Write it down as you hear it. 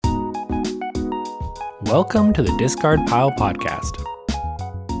welcome to the Discard Pile Podcast.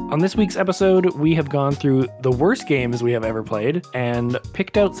 On this week's episode, we have gone through the worst games we have ever played and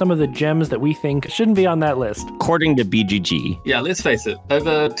picked out some of the gems that we think shouldn't be on that list. According to BGG. Yeah, let's face it,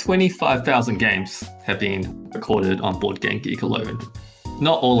 over 25,000 games have been recorded on Board Game Geek alone.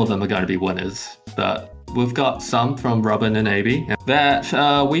 Not all of them are going to be winners, but we've got some from Robin and Abe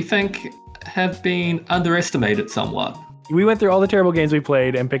that we think have been underestimated somewhat. We went through all the terrible games we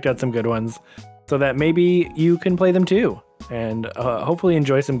played and picked out some good ones so that maybe you can play them too. And hopefully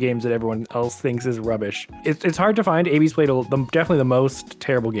enjoy some games that everyone else thinks is rubbish. It's hard to find. AB's played definitely the most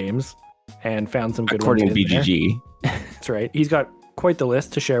terrible games and found some good According ones. According to BGG. That's right. He's got quite the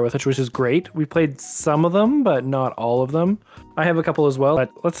list to share with us, which is great. We played some of them, but not all of them. I have a couple as well.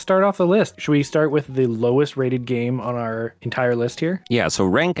 But let's start off the list. Should we start with the lowest rated game on our entire list here? Yeah, so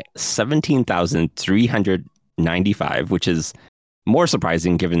rank 17,395, which is more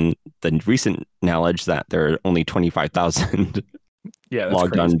surprising given the recent knowledge that there are only 25,000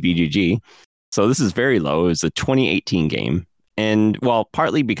 logged on BGG. So this is very low. It was a 2018 game. And well,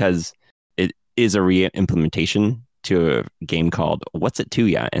 partly because it is a re-implementation to a game called What's It To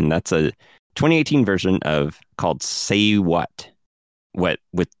Ya? And that's a 2018 version called Say What with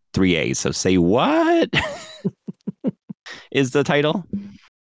 3 A's. So Say What is the title.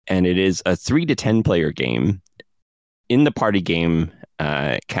 And it is a 3 to 10 player game in the party game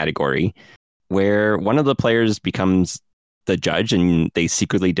category, where one of the players becomes the judge and they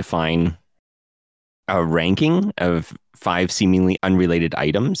secretly define a ranking of 5 seemingly unrelated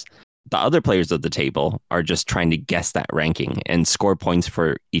items. The other players of the table are just trying to guess that ranking and score points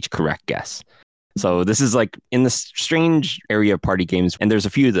for each correct guess. So this is like in the strange area of party games, and there's a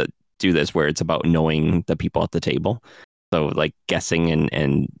few that do this where it's about knowing the people at the table. So like guessing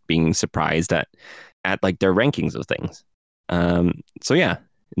and being surprised at like their rankings of things. So yeah,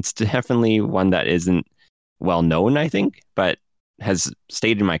 it's definitely one that isn't well known, I think, but has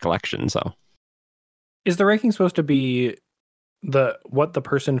stayed in my collection. So is the ranking supposed to be what the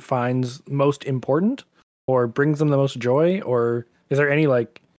person finds most important or brings them the most joy, or is there any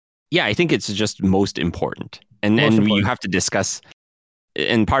yeah, I think it's just most important. And then you have to discuss,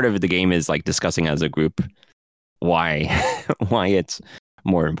 and part of the game is like discussing as a group why it's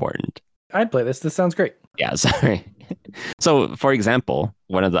more important. I'd play this. This sounds great. Yeah, sorry. So, for example,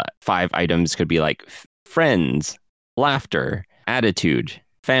 one of the 5 items could be like friends, laughter, attitude,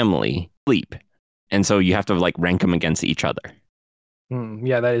 family, sleep. And so you have to like rank them against each other.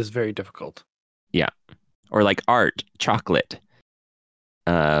 Yeah, that is very difficult. Yeah. Or like art, chocolate,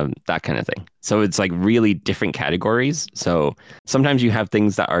 that kind of thing. So it's like really different categories. So sometimes you have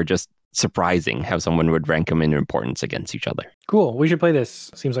things that are just surprising how someone would rank them in importance against each other. Cool. We should play this.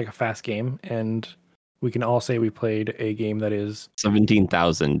 Seems like a fast game, and we can all say we played a game that is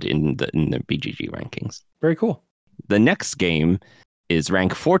 17,000 in the BGG rankings. Very cool. The next game is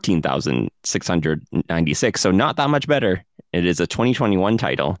rank 14,696, so not that much better. It is a 2021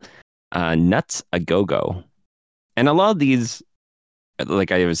 title, Nuts A Go-Go. And a lot of these,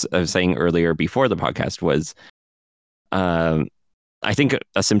 like I was saying earlier before the podcast, was I think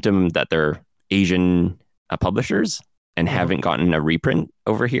a symptom that they're Asian publishers and haven't gotten a reprint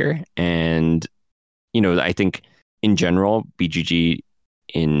over here. And, I think in general, BGG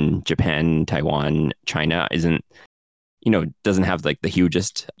in Japan, Taiwan, China isn't, doesn't have like the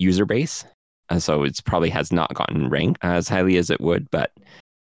hugest user base. So it's probably has not gotten ranked as highly as it would. But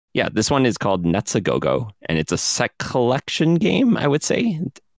yeah, this one is called Nuts A Go-Go, and it's a set collection game, I would say.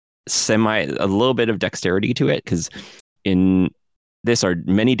 A little bit of dexterity to it, because in this are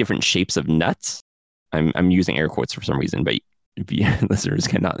many different shapes of nuts. I'm using air quotes for some reason, but listeners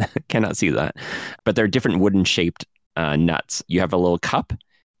cannot see that. But they're different wooden shaped nuts. You have a little cup,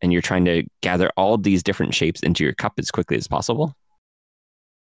 and you're trying to gather all these different shapes into your cup as quickly as possible.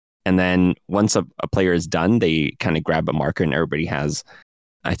 And then once a player is done, they kind of grab a marker, and everybody has,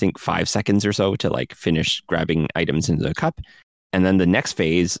 I think, 5 seconds or so to like finish grabbing items into the cup. And then the next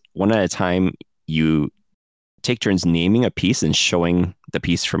phase, one at a time, you take turns naming a piece and showing the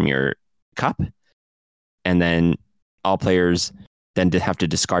piece from your cup. And then all players then have to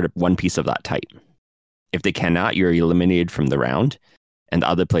discard one piece of that type. If they cannot, you're eliminated from the round, and the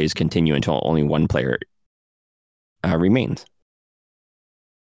other players continue until only one player remains.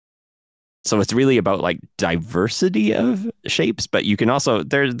 So it's really about like diversity of shapes, but you can also,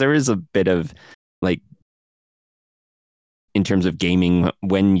 there is a bit of like, in terms of gaming,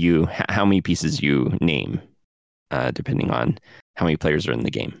 how many pieces you name, depending on how many players are in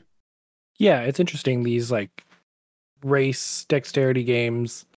the game. Yeah, it's interesting. These like race dexterity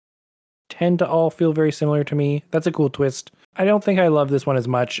games tend to all feel very similar to me. That's a cool twist. I don't think I love this one as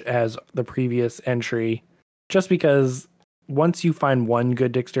much as the previous entry, just because once you find one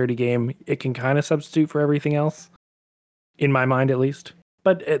good dexterity game, it can kind of substitute for everything else, in my mind at least.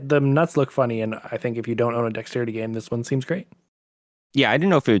 But the nuts look funny, and I think if you don't own a dexterity game, this one seems great. Yeah, I don't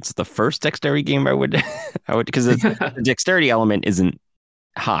know if it's the first dexterity game I would, because the dexterity element isn't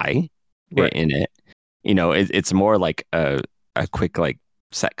high in it. You know, it's more like a quick like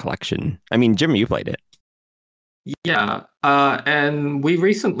set collection. I mean, Jim, you played it. Yeah, and we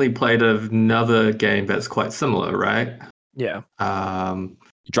recently played another game that's quite similar, right? Yeah.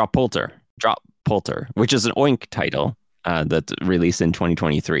 Drop Polter, which is an Oink title that's released in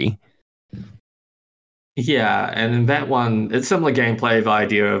 2023. Yeah, and in that one, it's similar gameplay. The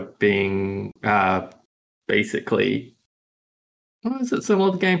idea of being basically, is it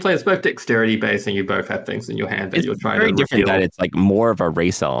similar to gameplay? It's both dexterity based, and you both have things in your hand that you're trying to very different. reveal. That it's like more of a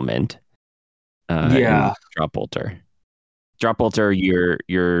race element. In Drop Polter. Drop Polter, you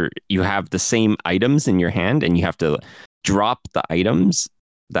have the same items in your hand, and you have to drop the items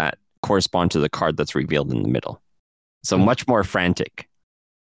that correspond to the card that's revealed in the middle. So much more frantic.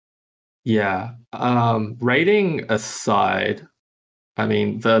 Yeah. Rating aside, I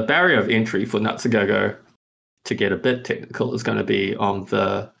mean, the barrier of entry for Natsugogo, to get a bit technical, is going to be on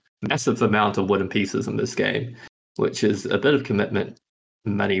the massive amount of wooden pieces in this game, which is a bit of commitment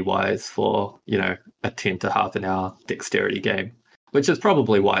money-wise for, a 10 to half an hour dexterity game, which is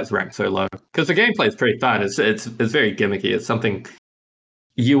probably why it's ranked so low. Because the gameplay is pretty fun. It's very gimmicky. It's something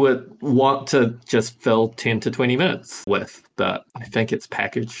you would want to just fill 10 to 20 minutes with, but I think it's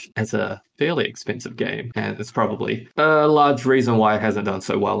packaged as a fairly expensive game, and it's probably a large reason why it hasn't done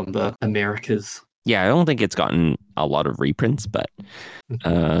so well in the Americas. Yeah, I don't think it's gotten a lot of reprints, but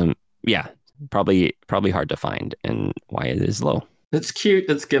yeah, probably hard to find, and why it is low. It's cute,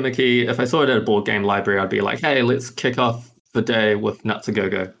 it's gimmicky. If I saw it at a board game library, I'd be like, hey, let's kick off the day with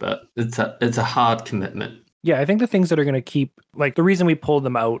Natsugogo, but it's a hard commitment. Yeah, I think the things that are going to keep, like the reason we pulled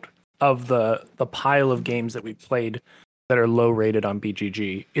them out of the pile of games that we played that are low rated on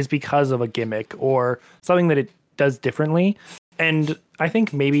BGG is because of a gimmick or something that it does differently. And I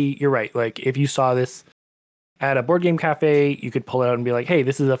think maybe you're right. Like if you saw this at a board game cafe, you could pull it out and be like, hey,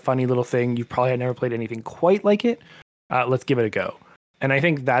 this is a funny little thing. You probably had never played anything quite like it. Let's give it a go. And I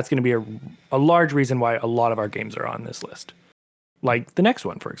think that's going to be a large reason why a lot of our games are on this list. Like the next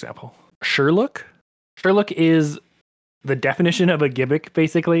one, for example, Sherlock. Sherlock is the definition of a gimmick,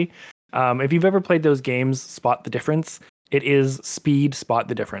 basically. If you've ever played those games, Spot the Difference, it is speed, spot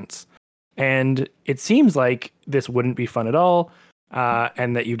the difference. And it seems like this wouldn't be fun at all,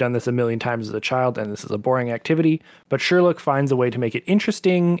 and that you've done this a million times as a child, and this is a boring activity. But Sherlock finds a way to make it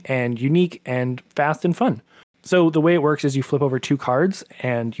interesting and unique and fast and fun. So the way it works is you flip over 2 cards,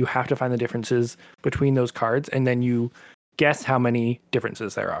 and you have to find the differences between those cards, and then you guess how many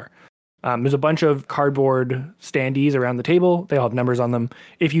differences there are. There's a bunch of cardboard standees around the table. They all have numbers on them.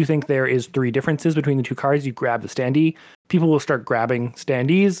 If you think there is 3 differences between the 2 cards, you grab the standee. People will start grabbing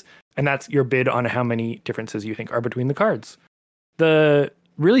standees, and that's your bid on how many differences you think are between the cards. The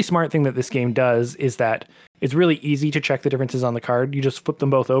really smart thing that this game does is that it's really easy to check the differences on the card. You just flip them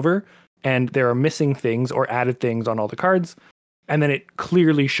both over, and there are missing things or added things on all the cards, and then it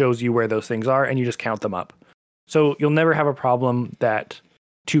clearly shows you where those things are, and you just count them up. So you'll never have a problem that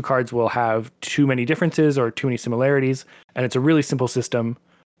 2 cards will have too many differences or too many similarities, and it's a really simple system.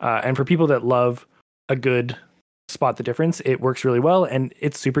 And for people that love a good spot the difference, it works really well, and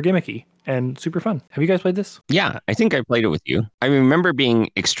it's super gimmicky and super fun. Have you guys played this? Yeah, I think I played it with you. I remember being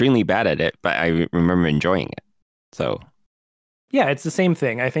extremely bad at it, but I remember enjoying it. So yeah, it's the same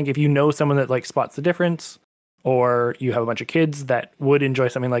thing. I think if you know someone that like spots the difference, or you have a bunch of kids that would enjoy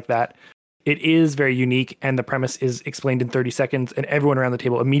something like that, it is very unique, and the premise is explained in 30 seconds, and everyone around the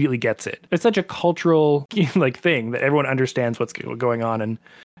table immediately gets it. It's such a cultural like thing that everyone understands what's going on,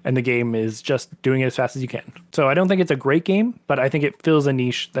 and the game is just doing it as fast as you can. So I don't think it's a great game, but I think it fills a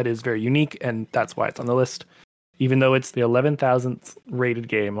niche that is very unique, and that's why it's on the list, even though it's the 11,000th rated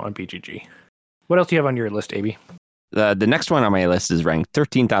game on BGG. What else do you have on your list, AB? The next one on my list is ranked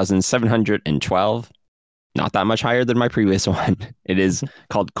 13,712. Not that much higher than my previous one. It is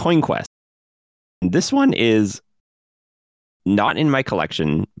called Coin Quest. This one is not in my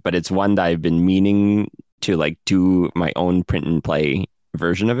collection, but it's one that I've been meaning to like do my own print and play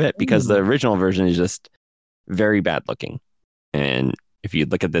version of it, because the original version is just very bad looking. And if you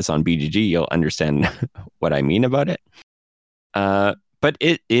look at this on BGG, you'll understand what I mean about it. But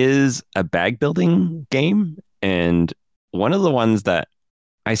it is a bag building game, and one of the ones that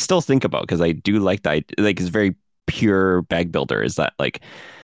I still think about, because I do like that, like it's very pure bag builder, is that like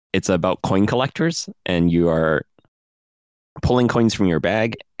it's about coin collectors, and you are pulling coins from your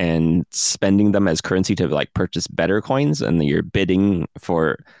bag and spending them as currency to like purchase better coins, and you're bidding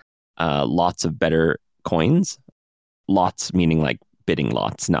for lots of better coins. Lots meaning like bidding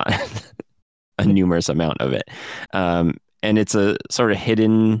lots, not a numerous amount of it. And it's a sort of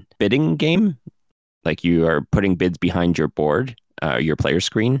hidden bidding game. Like you are putting bids behind your board, your player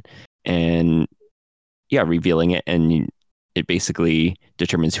screen, and revealing it, and it basically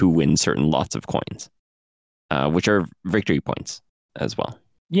determines who wins certain lots of coins, which are victory points as well.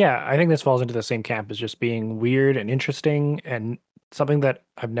 Yeah, I think this falls into the same camp as just being weird and interesting and something that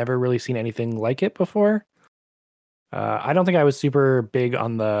I've never really seen anything like it before. I don't think I was super big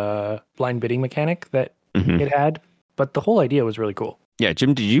on the blind bidding mechanic that it had, but the whole idea was really cool. Yeah,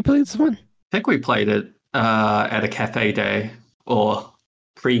 Jim, did you play this one? I think we played it at a cafe day or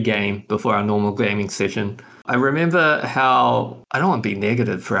pre-game before our normal gaming session. I remember how, I don't want to be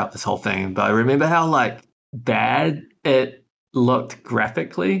negative throughout this whole thing, but I remember how like bad it looked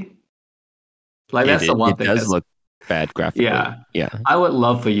graphically. Like that's the one thing. It does look bad graphically. Yeah. I would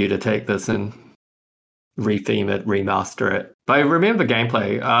love for you to take this and retheme it, remaster it. But I remember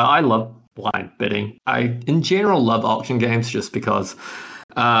gameplay. I love blind bidding. I, in general, love auction games just because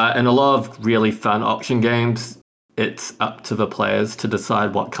in a lot of really fun auction games, it's up to the players to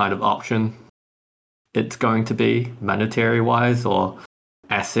decide what kind of auction it's going to be, monetary-wise or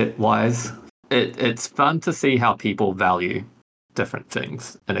asset-wise. It's fun to see how people value different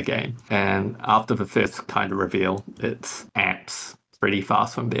things in a game. And after the first kind of reveal, it's amps pretty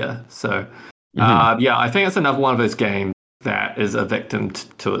fast from there. So, I think it's another one of those games that is a victim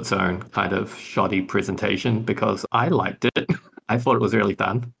to its own kind of shoddy presentation because I liked it. I thought it was really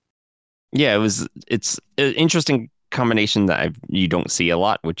fun. Yeah, it's an interesting combination that you don't see a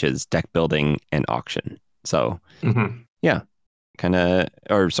lot, which is deck building and auction. So,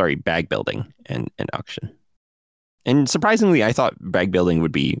 bag building and auction. And surprisingly, I thought bag building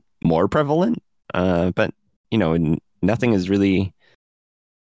would be more prevalent, but nothing is really,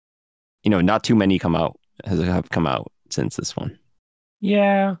 not too many have come out since this one.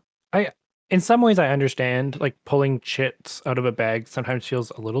 Yeah, in some ways I understand, like pulling chits out of a bag sometimes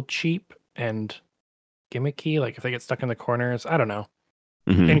feels a little cheap and gimmicky, like if they get stuck in the corners, I don't know.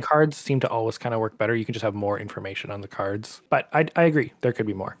 And cards seem to always kind of work better. You can just have more information on the cards. But I agree, there could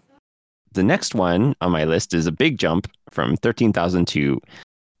be more. The next one on my list is a big jump from 13,000 to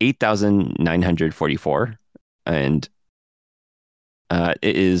 8,944. And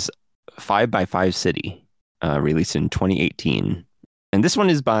it is 5x5 City, released in 2018. And this one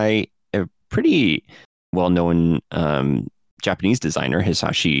is by a pretty well-known Japanese designer,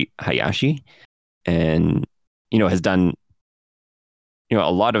 Hisashi Hayashi, and has done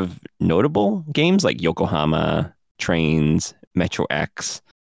a lot of notable games like Yokohama, Trains, Metro X,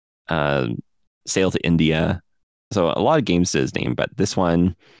 Sail to India. So a lot of games to his name, but this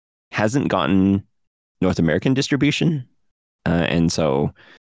one hasn't gotten North American distribution, and so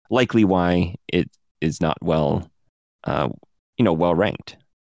likely why it is not well ranked.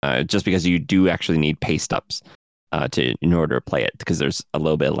 Just because you do actually need paste ups in order to play it, because there's a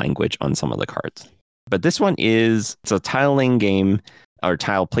little bit of language on some of the cards. But this one it's a tiling game or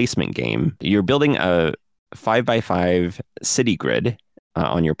tile placement game. You're building a 5x5 city grid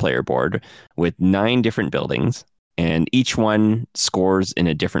on your player board with 9 different buildings, and each one scores in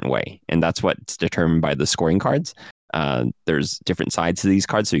a different way. And that's what's determined by the scoring cards. There's different sides to these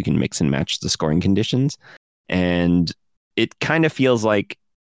cards, so you can mix and match the scoring conditions. And it kind of feels like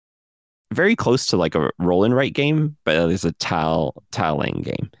very close to like a roll and write game, but it's a tiling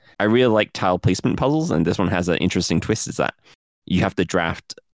game. I really like tile placement puzzles, and this one has an interesting twist, is that you have to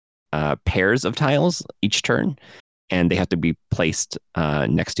draft pairs of tiles each turn, and they have to be placed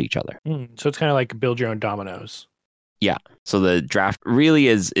next to each other. So it's kind of like build your own dominoes. Yeah. So the draft really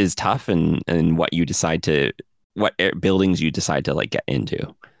is tough, and what buildings you decide to like get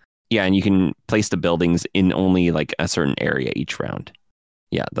into. Yeah, and you can place the buildings in only like a certain area each round.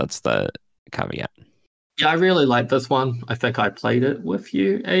 Yeah, that's the caveat. Yeah, I really like this one. I think I played it with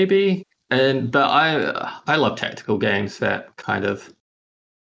you, AB. But I love tactical games that kind of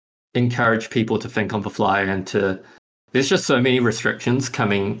encourage people to think on the fly and there's just so many restrictions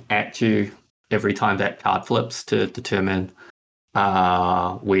coming at you every time that card flips to determine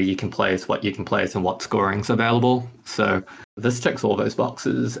where you can place, what you can place, and what scoring's available. So this ticks all those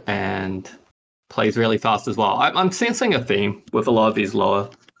boxes and plays really fast as well. I'm sensing a theme with a lot of these lower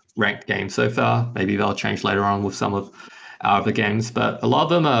ranked games so far. Maybe they'll change later on with some of our other games, but a lot of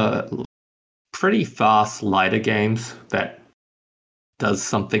them are pretty fast, lighter games that does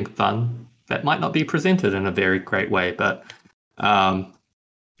something fun that might not be presented in a very great way. But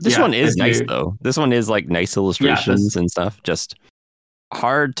This Yeah, one is I nice do. though. This one is like nice illustrations and stuff. Just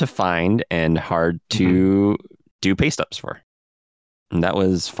hard to find and hard to do paste ups for. And that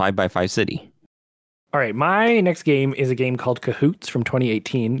was 5x5 City. All right, my next game is a game called Cahoots from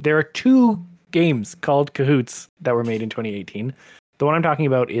 2018. There are 2 games called Cahoots that were made in 2018. The one I'm talking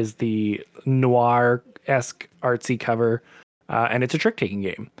about is the noir-esque artsy cover, and it's a trick-taking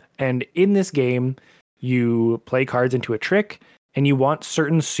game. And in this game, you play cards into a trick, and you want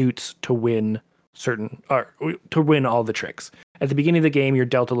certain suits to win all the tricks. At the beginning of the game, you're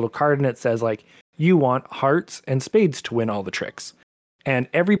dealt a little card, and it says like you want hearts and spades to win all the tricks. And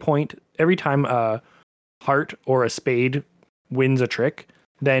every time a heart or a spade wins a trick,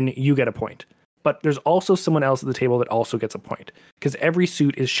 then you get a point. But there's also someone else at the table that also gets a point, because every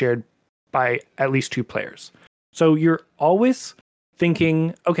suit is shared by at least 2 players. So you're always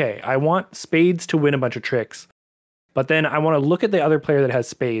thinking, okay, I want spades to win a bunch of tricks, but then I want to look at the other player that has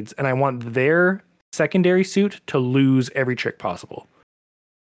spades, and I want their secondary suit to lose every trick possible.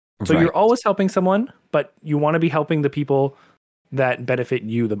 So Right. you're always helping someone, but you want to be helping the people that benefit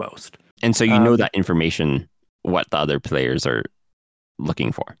you the most. And so you know that information, what the other players are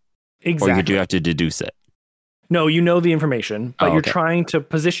looking for. Exactly. Or you do have to deduce it. No, you know the information, but Oh, you're okay. trying to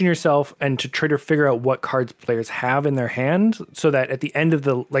position yourself and to try to figure out what cards players have in their hand, so that at the end of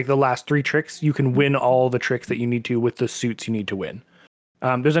the last 3 tricks, you can win all the tricks that you need to with the suits you need to win.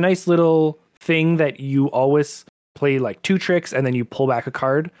 There's a nice little thing that you always play like 2 tricks and then you pull back a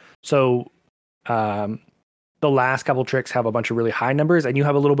card. So the last couple tricks have a bunch of really high numbers, and you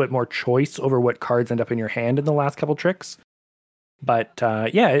have a little bit more choice over what cards end up in your hand in the last couple tricks. But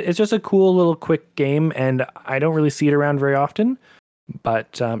yeah, it's just a cool little quick game, and I don't really see it around very often.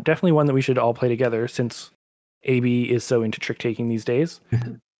 But definitely one that we should all play together, since AB is so into trick taking these days.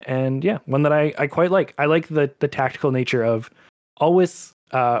 And yeah, one that I quite like. I like the tactical nature of always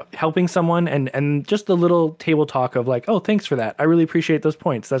helping someone, and just the little table talk of like, oh, thanks for that. I really appreciate those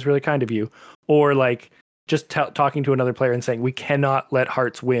points. That's really kind of you. Or like just talking to another player and saying, we cannot let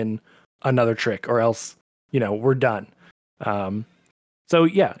hearts win another trick, or else, we're done. So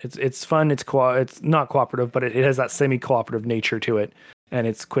yeah, it's fun. It's not cooperative, but it has that semi-cooperative nature to it, and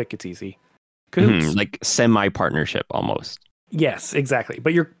it's quick. It's easy. Cahoots. Like semi-partnership almost. Yes, exactly.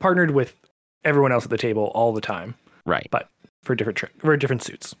 But you're partnered with everyone else at the table all the time. Right. But for different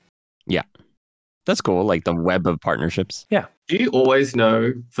suits. Yeah. That's cool. Like the web of partnerships. Yeah. Do you always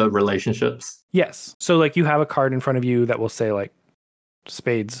know the relationships? Yes. So like you have a card in front of you that will say like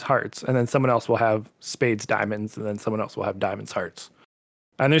spades, hearts, and then someone else will have spades, diamonds, and then someone else will have diamonds, hearts.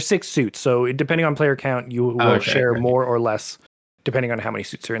 And there's 6 suits. So depending on player count, you will share more or less depending on how many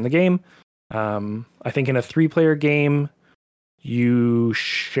suits are in the game. I think in a 3-player game, you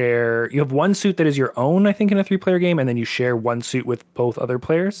have 1 suit that is your own, I think, in a 3-player game, and then you share 1 suit with both other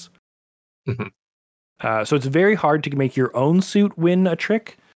players. So it's very hard to make your own suit win a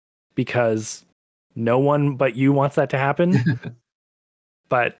trick, because no one but you wants that to happen.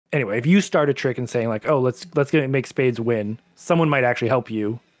 But anyway, if you start a trick and saying like, oh, let's make spades win, someone might actually help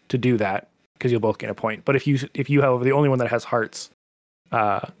you to do that, because you'll both get a point. But if you have the only one that has hearts,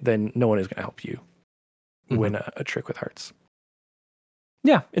 then no one is going to help you win a trick with hearts.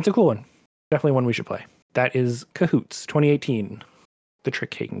 Yeah, it's a cool one. Definitely one we should play. That is Cahoots 2018, the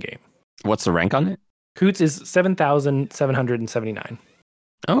trick taking game. What's the rank on it? Cahoots is 7,779.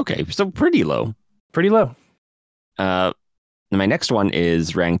 Okay, so pretty low. Pretty low. My next one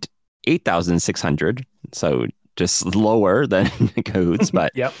is ranked 8,600, so just lower than Cahoots,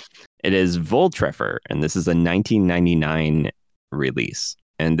 but Yep. It is Volltreffer, and this is a 1999 release.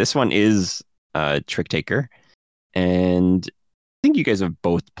 And this one is Trick Taker, and I think you guys have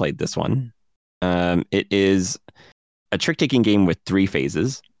both played this one. It is a trick-taking game with 3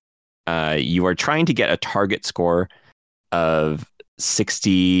 phases. You are trying to get a target score of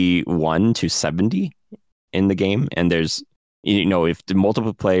 61 to 70 in the game, and there's, if the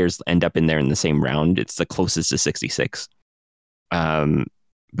multiple players end up in there in the same round, it's the closest to 66.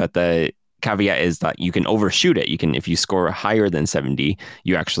 But the caveat is that you can overshoot it. If you score higher than 70,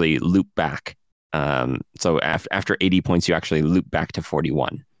 you actually loop back. So after 80 points, you actually loop back to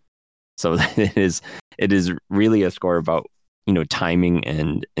 41. So it is really a score about, timing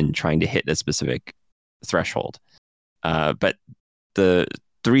and trying to hit a specific threshold. But the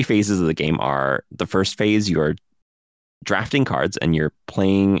 3 phases of the game are: the first phase, you're drafting cards and you're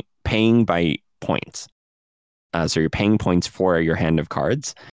paying by points. So you're paying points for your hand of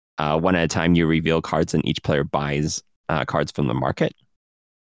cards. One at a time, you reveal cards, and each player buys cards from the market.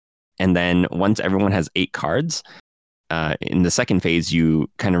 And then once everyone has 8 cards, in the second phase, you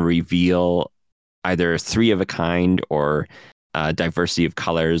kind of reveal either 3 of a kind or diversity of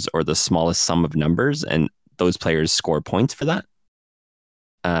colors or the smallest sum of numbers, and those players score points for that.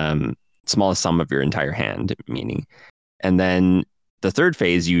 Smallest sum of your entire hand, meaning. And then the third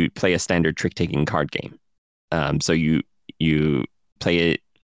phase, you play a standard trick-taking card game. So you play it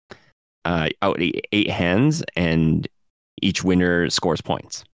out 8 hands, and each winner scores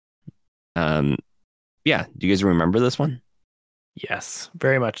points. Yeah, do you guys remember this one? Yes,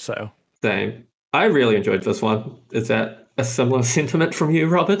 very much so. Same. I really enjoyed this one. Is that a similar sentiment from you,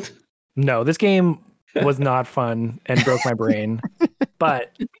 Robert? No, this game was not fun and broke my brain.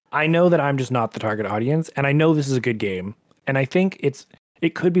 But I know that I'm just not the target audience, and I know this is a good game. And I think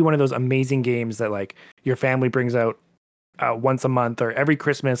it could be one of those amazing games that like your family brings out once a month or every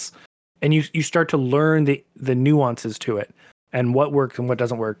Christmas, and you start to learn the nuances to it and what works and what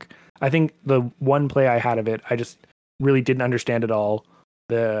doesn't work. I think the one play I had of it, I just really didn't understand at all.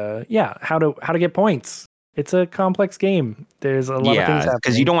 How to get points. It's a complex game. There's a lot of things happening.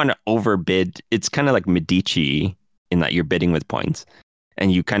 Because you don't want to overbid. It's kind of like Medici in that you're bidding with points,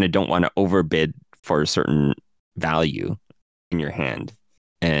 and you kind of don't want to overbid for a certain value in your hand.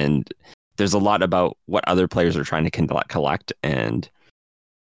 And there's a lot about what other players are trying to collect, and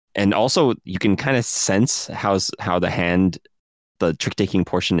also you can kind of sense how the trick taking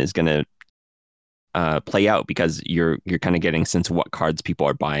portion is going to play out, because you're kind of getting a sense of what cards people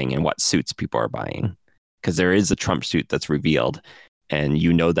are buying and what suits people are buying, because there is a trump suit that's revealed, and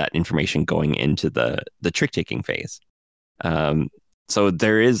you know that information going into the trick taking phase. So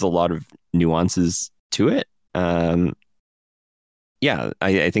there is a lot of nuances to it. I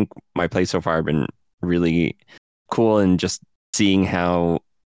think my plays so far have been really cool, and just seeing how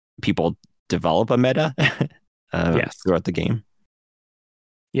people develop a meta throughout the game.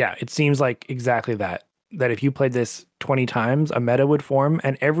 Yeah, it seems like exactly that if you played this 20 times, a meta would form,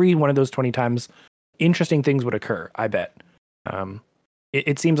 and every one of those 20 times, interesting things would occur, I bet.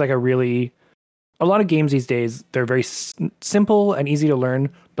 It seems like a lot of games these days, they're very simple and easy to learn,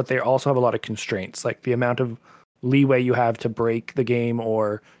 but they also have a lot of constraints, like the amount of leeway you have to break the game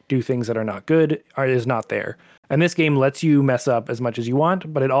or do things that are not good is not there. And this game lets you mess up as much as you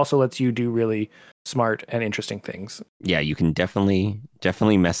want, but it also lets you do really smart and interesting things. Yeah, you can definitely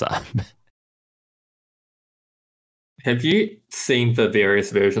mess up. Have you seen the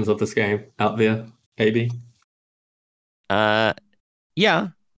various versions of this game out there, AB? Yeah,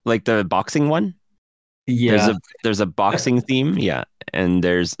 like the boxing one. Yeah. There's a boxing theme, yeah, and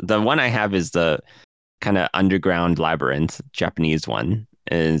there's the one I have is the kind of underground labyrinth Japanese one.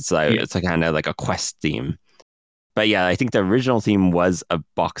 It's like kind of like a quest theme. But yeah, I think the original theme was a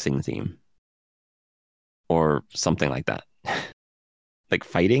boxing theme or something like that. Like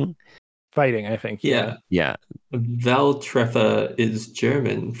fighting, I think. Yeah. Valtreffer is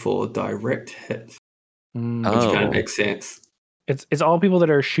German for direct hit, which kind of makes sense. It's all people that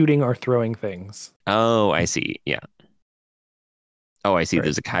are shooting or throwing things. Oh, I see. Yeah. Oh, I see. Right.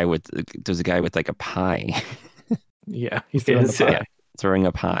 There's a guy with like a pie. Yeah, he's throwing the pie. Yeah, throwing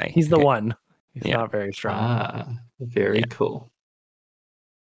a pie. He's the one. He's not very strong. Very cool.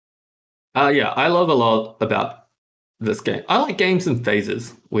 I love a lot about this game. I like games in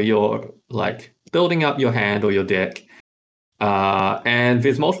phases where you're like building up your hand or your deck. And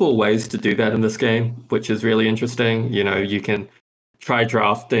there's multiple ways to do that in this game, which is really interesting. You know, you can try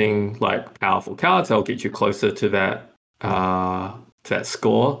drafting like powerful cards that'll get you closer to that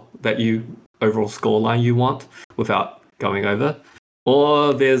score, overall score line you want without going over.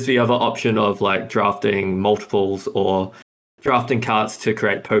 Or there's the other option of like drafting multiples or drafting cards to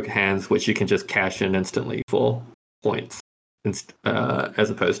create poker hands, which you can just cash in instantly for points, as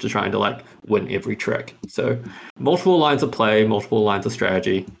opposed to trying to like win every trick. So multiple lines of play, multiple lines of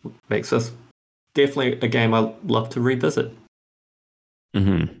strategy makes this definitely a game I love to revisit.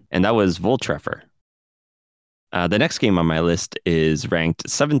 Mm-hmm. And that was Voltreffer. The next game on my list is ranked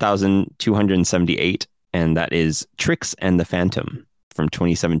 7,278, and that is Tricks and the Phantom from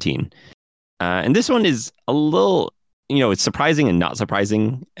 2017. And this one is a little, it's surprising and not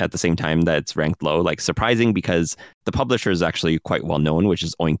surprising at the same time that it's ranked low. Like surprising because the publisher is actually quite well known, which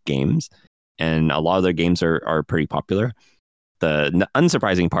is Oink Games, and a lot of their games are pretty popular. The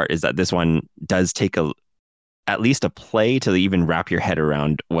unsurprising part is that this one does take at least a play to even wrap your head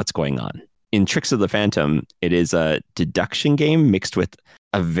around what's going on. In Tricks of the Phantom, it is a deduction game mixed with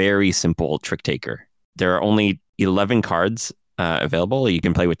a very simple trick taker. There are only 11 cards available. You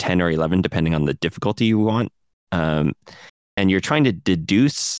can play with 10 or 11 depending on the difficulty you want. And you're trying to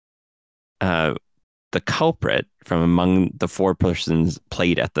deduce the culprit from among the 4 persons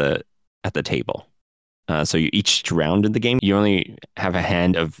played at the table. So each round in the game, you only have a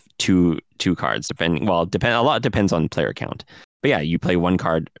hand of two cards. A lot depends on player count. But yeah, you play one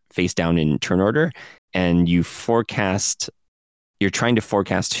card face down in turn order, and you're trying to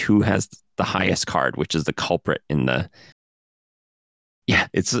forecast who has the highest card, which is the culprit in the. Yeah,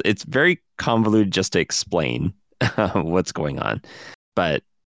 it's very convoluted just to explain what's going on, but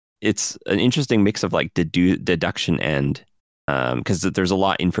it's an interesting mix of like deduction and because there's a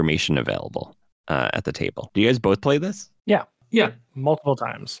lot of information available at the table. Do you guys both play this? Yeah. Multiple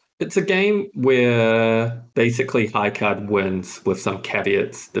times. It's a game where basically high card wins with some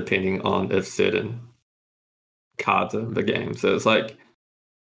caveats depending on if certain cards are in the game. So it's like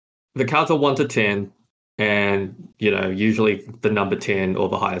the cards are 1 to 10, and usually the number 10 or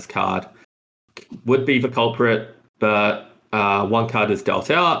the highest card would be the culprit, but one card is dealt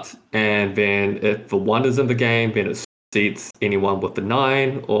out, and then if the 1 is in the game, then it seats anyone with the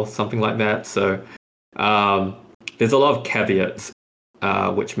 9 or something like that. So there's a lot of caveats,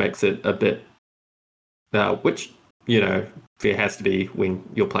 which makes it a bit, which, there has to be when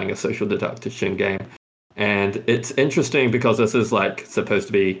you're playing a social deduction game. And it's interesting because this is like supposed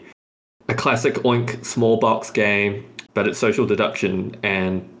to be a classic Oink small box game, but it's social deduction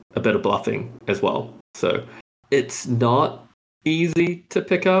and a bit of bluffing as well. So it's not easy to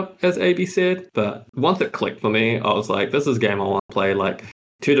pick up, as AB said, but once it clicked for me, I was like, this is a game I want to play like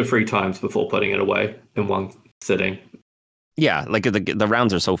 2 to 3 times before putting it away in one sitting. Yeah, like the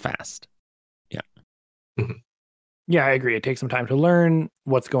rounds are so fast. Yeah. Yeah, I agree. It takes some time to learn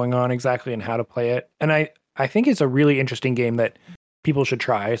what's going on exactly and how to play it. And I think it's a really interesting game that people should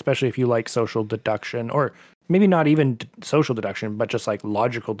try, especially if you like social deduction, or maybe not even social deduction, but just like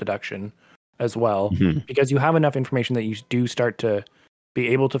logical deduction as well, because you have enough information that you do start to be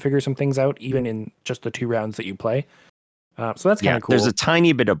able to figure some things out, even in just the 2 rounds that you play. So that's kind of cool. There's a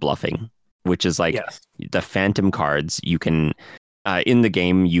tiny bit of bluffing, which is like the phantom cards. You can, in the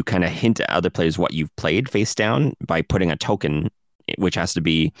game, you kind of hint at other players what you've played face down by putting a token, which has to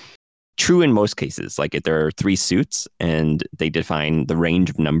be true in most cases. Like if there are 3 suits and they define the range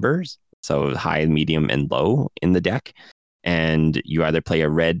of numbers, so high, medium, and low in the deck, and you either play a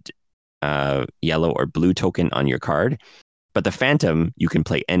red, yellow, or blue token on your card, but the phantom, you can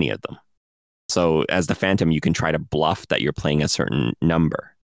play any of them. So as the phantom, you can try to bluff that you're playing a certain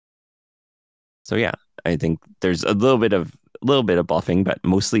number. So yeah, I think there's a little bit of bluffing, but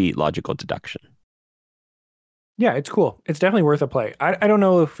mostly logical deduction. Yeah, it's cool. It's definitely worth a play. I don't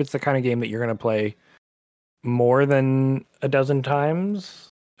know if it's the kind of game that you're going to play more than a dozen times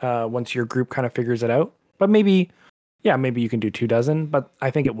once your group kind of figures it out. But maybe you can do 2 dozen, but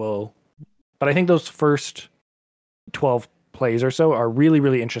I think it will. But I think those first 12 plays or so are really,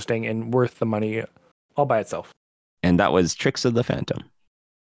 really interesting and worth the money all by itself. And that was Tricks of the Phantom.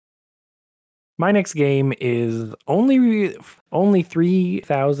 My next game is only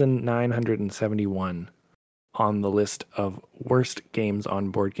 3,971 on the list of worst games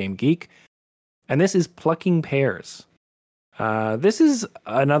on Board Game Geek, and this is Plucking Pears. This is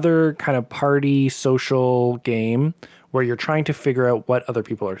another kind of party social game where you're trying to figure out what other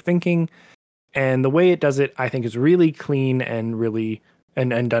people are thinking, and the way it does it, I think, is really clean and really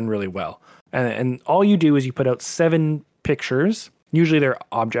and done really well. And all you do is you put out 7 pictures. Usually they're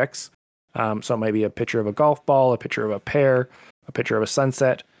objects. So it might be a picture of a golf ball, a picture of a pear, a picture of a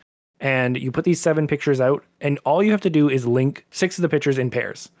sunset. And you put these 7 pictures out, and all you have to do is link 6 of the pictures in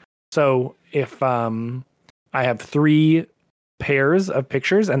pairs. So if I have 3 pairs of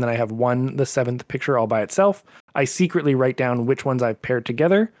pictures, and then I have the 7th picture all by itself, I secretly write down which ones I've paired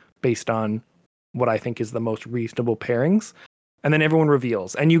together based on what I think is the most reasonable pairings. And then everyone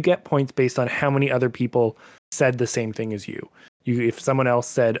reveals. And you get points based on how many other people said the same thing as you. If someone else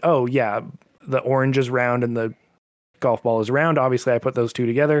said, oh, yeah, the orange is round and the golf ball is round, obviously I put those 2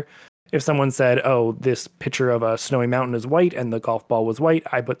 together. If someone said, oh, this picture of a snowy mountain is white and the golf ball was white,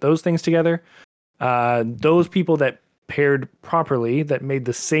 I put those things together. Those people that paired properly, that made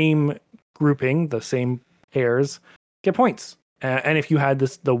the same grouping, the same pairs, get points. And if you had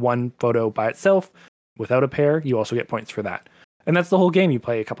the one photo by itself without a pair, you also get points for that. And that's the whole game. You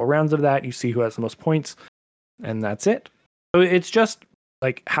play a couple rounds of that, you see who has the most points, and that's it. So it's just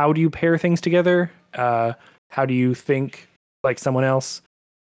like, how do you pair things together? How do you think like someone else?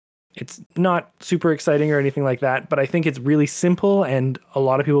 It's not super exciting or anything like that, but I think it's really simple, and a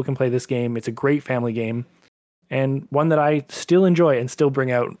lot of people can play this game. It's a great family game, and one that I still enjoy and still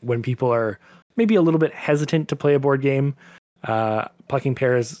bring out when people are maybe a little bit hesitant to play a board game. Plucking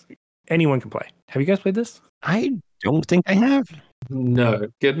Pears, anyone can play. Have you guys played this? I don't think I have. No,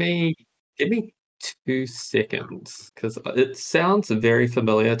 give me 2 seconds because it sounds very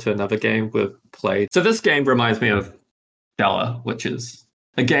familiar to another game we've played. So this game reminds me of Bella, which is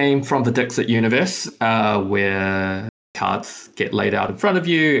a game from the Dixit universe where cards get laid out in front of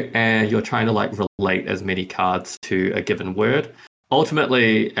you and you're trying to like relate as many cards to a given word.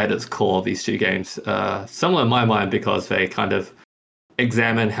 Ultimately, at its core, these two games are similar in my mind because they kind of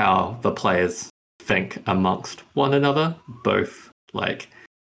examine how the players think amongst one another, both like,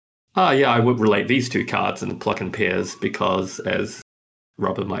 oh yeah, I would relate these two cards and pluck in pairs because, as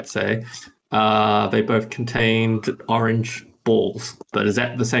Robin might say, they both contained orange balls. But is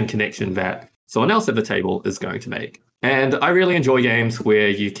that the same connection that someone else at the table is going to make? And I really enjoy games where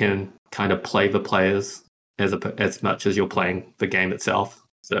you can kind of play the players as much as you're playing the game itself.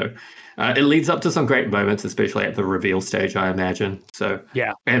 So it leads up to some great moments, especially at the reveal stage, I imagine. So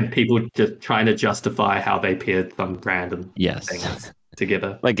Yeah. And people just trying to justify how they paired some random things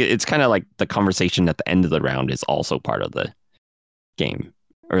together. Like it's kind of like the conversation at the end of the round is also part of the game,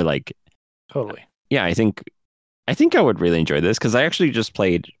 or like Totally. Yeah, I think I would really enjoy this because I actually just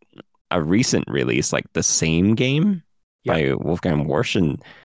played a recent release, like the same game by Wolfgang Warsch, and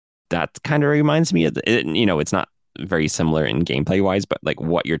that kind of reminds me of it's not very similar in gameplay wise, but like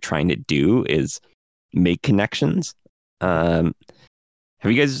what you're trying to do is make connections. Have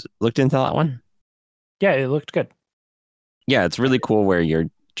you guys looked into that one? Yeah, it looked good. Yeah, it's really cool where you're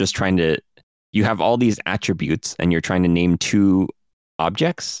just you have all these attributes and you're trying to name two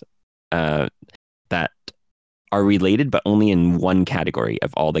objects that are related, but only in one category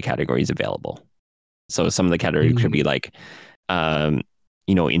of all the categories available. So some of the categories could be like,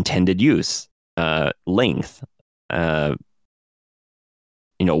 intended use, length,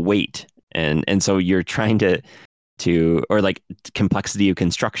 weight. And so you're trying to, or like complexity of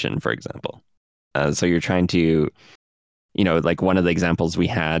construction, for example. So you're trying to, like one of the examples we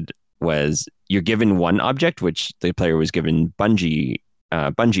had was you're given one object, which the player was given bungee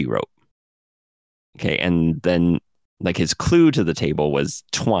rope. Okay. And then like his clue to the table was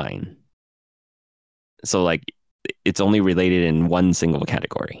twine. So like it's only related in one single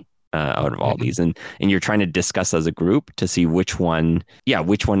category out of all these. And you're trying to discuss as a group to see which one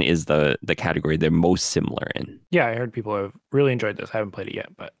is the category they're most similar in. Yeah, I heard people have really enjoyed this. I haven't played it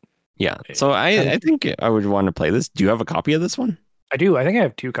yet, but yeah. So I think I would want to play this. Do you have a copy of this one? I do. I think I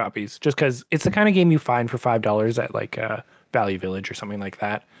have 2 copies just because it's the kind of game you find for $5 at like Value Village or something like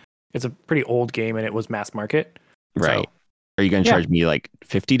that. It's a pretty old game and it was mass market. Right. So, are you going to charge me like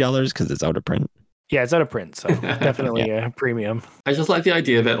 $50 because it's out of print? Yeah, it's out of print, so definitely a premium. I just like the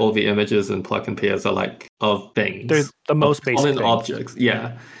idea that all the images in Pluck and Pairs are like of things. They're the most basic common things. Objects.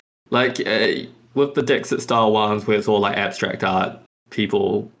 Yeah. Like with the Dixit style ones where it's all like abstract art,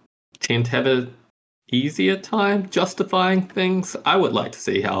 people tend to have a easier time justifying things. I would like to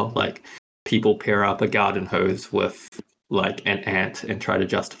see how like people pair up a garden hose with like an ant and try to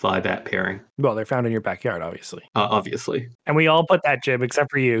justify that pairing. Well, they're found in your backyard, obviously. Obviously. And we all put that, Jim,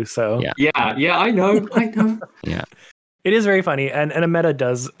 except for you. So yeah, I know. Yeah. It is very funny, and a meta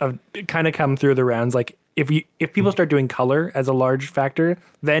does kind of come through the rounds. Like if people start doing color as a large factor,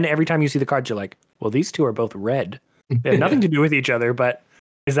 then every time you see the cards, you're like, well, these two are both red. They have nothing to do with each other, but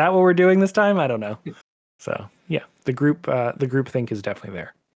is that what we're doing this time? I don't know. So yeah, the group think is definitely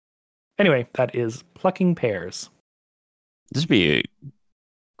there. Anyway, that is Plucking Pairs. This would be a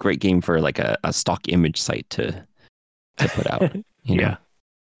great game for like a stock image site to put out. Yeah,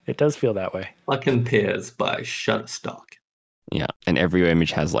 it does feel that way. Pluck and Pairs by Shutterstock. Yeah, and every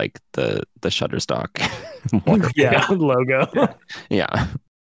image has like the Shutterstock logo. Yeah.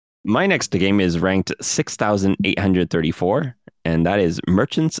 My next game is ranked 6,834, and that is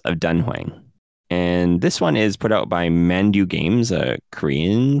Merchants of Dunhuang. And this one is put out by Mandu Games, a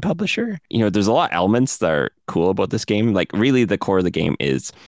Korean publisher. There's a lot of elements that are cool about this game. Like really the core of the game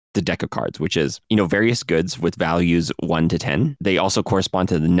is the deck of cards, which is, various goods with values 1 to 10. They also correspond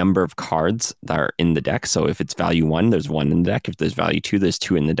to the number of cards that are in the deck. So if it's value 1, there's 1 in the deck. If there's value 2, there's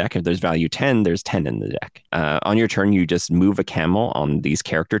 2 in the deck. If there's value 10, there's 10 in the deck. On your turn, you just move a camel on these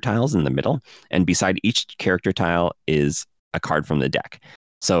character tiles in the middle. And beside each character tile is a card from the deck.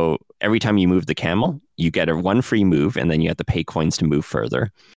 So every time you move the camel, you get a 1 free move, and then you have to pay coins to move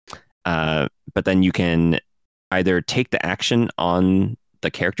further. But then you can either take the action on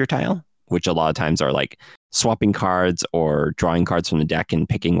the character tile, which a lot of times are like swapping cards or drawing cards from the deck and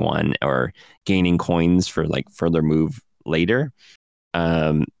picking one, or gaining coins for like further move later.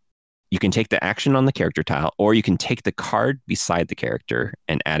 You can take the action on the character tile, or you can take the card beside the character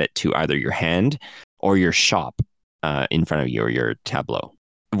and add it to either your hand or your shop in front of you, or your tableau.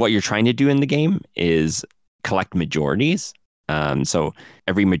 What you're trying to do in the game is collect majorities. So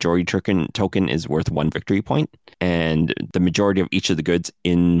every majority token is worth 1 victory point, and the majority of each of the goods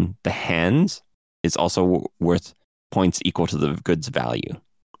in the hands is also worth points equal to the goods value.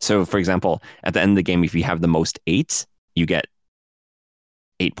 So, for example, at the end of the game, if you have the most 8s, you get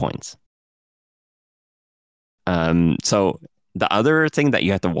 8 points. So the other thing that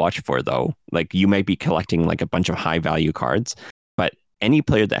you have to watch for, though, like you might be collecting like a bunch of high value cards, but any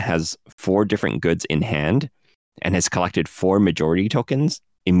player that has 4 different goods in hand and has collected 4 majority tokens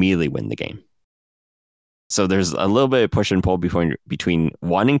immediately win the game. So there's a little bit of push and pull between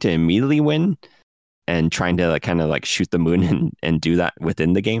wanting to immediately win and trying to like, kind of like shoot the moon and do that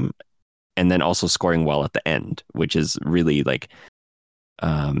within the game, and then also scoring well at the end, which is really like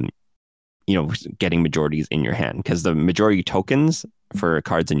getting majorities in your hand, because the majority tokens for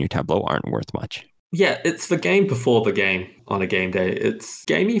cards in your tableau aren't worth much. Yeah, it's the game before the game on a game day. It's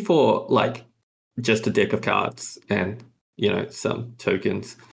gamey for like just a deck of cards and some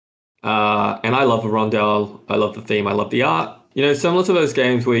tokens. And I love the rondel. I love the theme. I love the art. Similar to those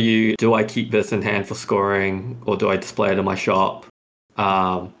games where do I keep this in hand for scoring, or do I display it in my shop?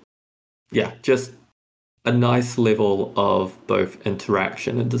 Just a nice level of both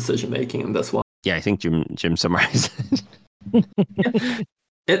interaction and decision making in this one. Yeah, I think Jim summarized it.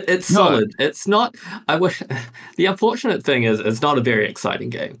 It's solid. It's not. The unfortunate thing is, it's not a very exciting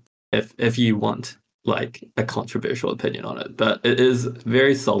game. If you want like a controversial opinion on it, but it is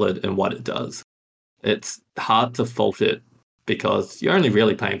very solid in what it does. It's hard to fault it because you're only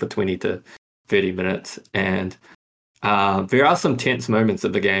really playing for 20 to 30 minutes, and there are some tense moments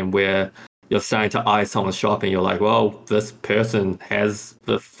of the game where you're starting to eye someone's shop and you're like, well, this person has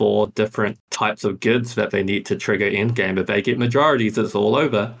the 4 different types of goods that they need to trigger end game. If they get majorities, it's all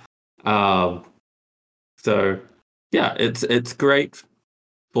over. So yeah, it's great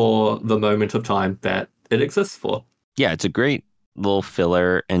for the moment of time that it exists for. Yeah, it's a great little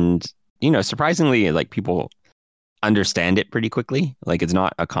filler, and surprisingly, like people understand it pretty quickly. Like it's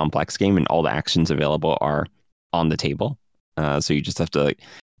not a complex game, and all the actions available are on the table. So you just have to like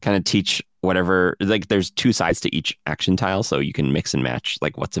kind of teach whatever, like there's 2 sides to each action tile, so you can mix and match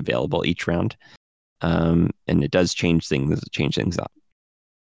like what's available each round. And it does change things up.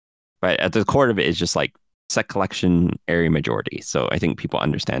 But at the core of it is just like set collection, area majority. So I think people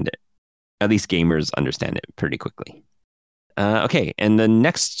understand it. At least gamers understand it pretty quickly. Okay, and the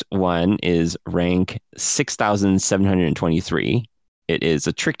next one is rank 6,723. It is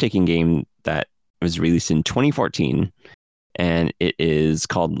a trick-taking game that was released in 2014, and it is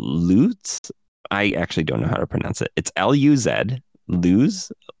called Lutz. I actually don't know how to pronounce it. It's L-U-Z,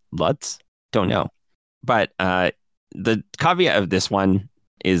 Lutz, don't know. But the caveat of this one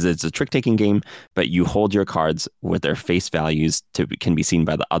is it's a trick-taking game, but you hold your cards with their face values can be seen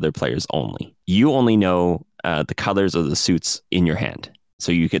by the other players only. You only know the colors of the suits in your hand.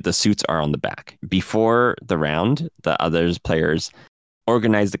 So the suits are on the back. Before the round, the other players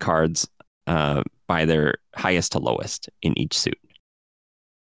organize the cards by their highest to lowest in each suit,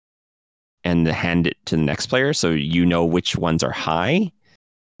 and hand it to the next player. So you know which ones are high,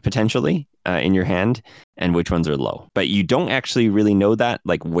 potentially, in your hand, and which ones are low. But you don't actually really know that,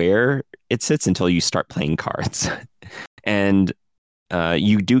 like where it sits, until you start playing cards. And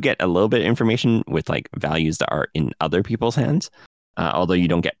you do get a little bit of information with like values that are in other people's hands, although you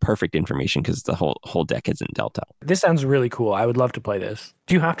don't get perfect information because the whole deck isn't dealt out. This sounds really cool. I would love to play this.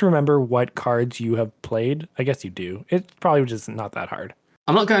 Do you have to remember what cards you have played? I guess you do. It's probably just not that hard.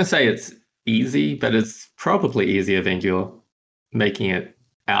 I'm not going to say it's easy, but it's probably easier than you're making it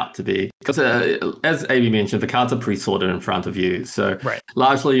out to be. Because as AB mentioned, the cards are pre-sorted in front of you. So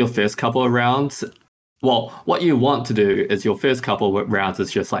largely your first couple of rounds, well, what you want to do is your first couple of rounds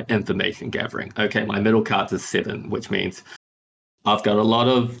is just like information gathering. Okay, my middle cards is 7, which means I've got a lot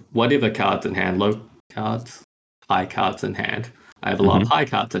of whatever cards in hand, low cards, high cards in hand. I have a lot of high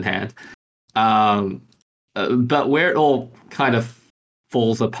cards in hand. But where it all kind of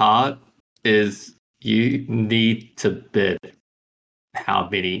falls apart is you need to bid how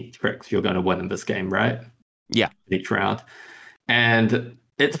many tricks you're going to win in this game, right? Yeah. Each round. And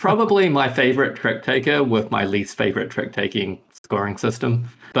it's probably my favorite trick taker with my least favorite trick taking scoring system.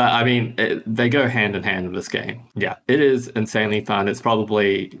 But I mean, they go hand in hand in this game. Yeah, it is insanely fun. It's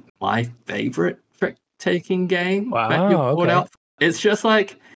probably my favorite trick taking game that you brought out. It's just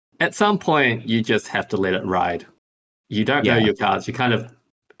like, at some point, you just have to let it ride. You don't know your cards. You kind of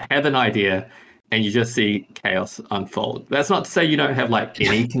have an idea, and you just see chaos unfold. That's not to say you don't have like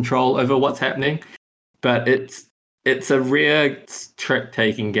any control over what's happening, but it's a rare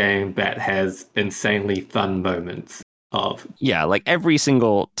trick-taking game that has insanely fun moments of. Yeah, like every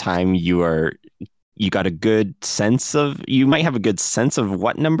single time you are you got a good sense of, you might have a good sense of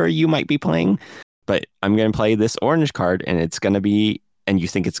what number you might be playing, but I'm going to play this orange card and it's going to be, and you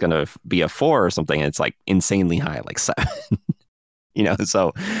think it's going to be a 4 or something, and it's like insanely high, like 7.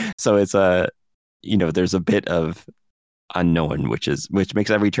 So it's a, there's a bit of unknown, which makes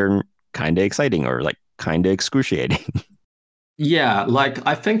every turn kind of exciting or like kind of excruciating. Yeah, like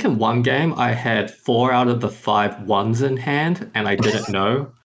I think in one game I had 4 out of the 5 ones in hand and I didn't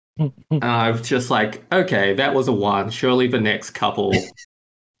know. And I was just like, okay, that was a 1. Surely the next couple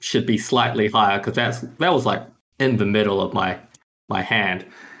should be slightly higher because that was like in the middle of my hand.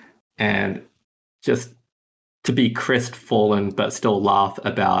 And just to be crestfallen but still laugh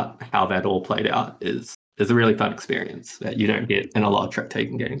about how that all played out is a really fun experience that you don't get in a lot of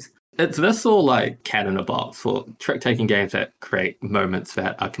trick-taking games. It's this or like cat in a box for trick-taking games that create moments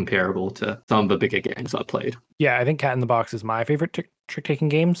that are comparable to some of the bigger games I've played. Yeah, I think Cat in the Box is my favorite trick-taking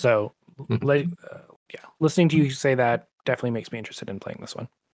game. So, listening to you say that definitely makes me interested in playing this one.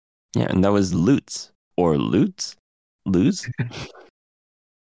 Yeah, and that was Loots. Lose?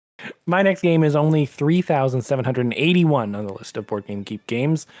 My next game is only 3,781 on the list of Board Game Geek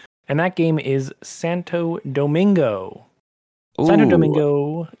games, and that game is Santo Domingo. Ooh. Santo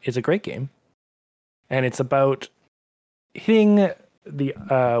Domingo is a great game, and it's about hitting the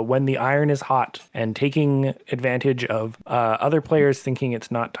when the iron is hot and taking advantage of other players thinking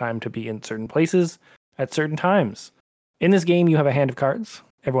it's not time to be in certain places at certain times. In this game, you have a hand of cards.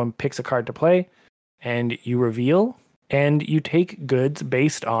 Everyone picks a card to play, and you reveal, and you take goods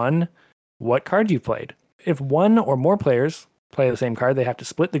based on what card you've played. If one or more players play the same card, they have to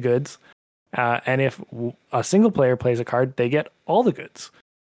split the goods. And if a single player plays a card, they get all the goods.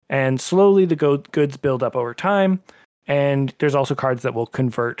 And slowly the goods build up over time. And there's also cards that will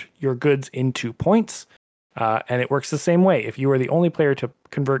convert your goods into points. And it works the same way. If you are the only player to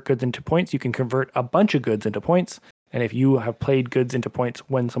convert goods into points, you can convert a bunch of goods into points. And if you have played goods into points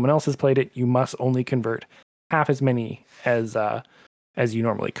when someone else has played it, you must only convert half as many as you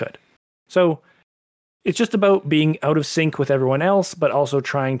normally could. So it's just about being out of sync with everyone else, but also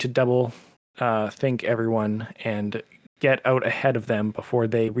trying to double think everyone and get out ahead of them before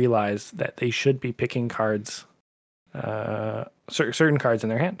they realize that they should be picking cards, certain cards in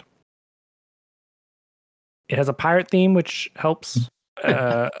their hand. It has a pirate theme, which helps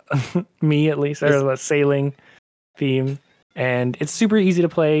me at least, or a sailing theme, and it's super easy to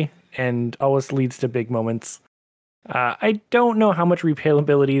play and always leads to big moments. I don't know how much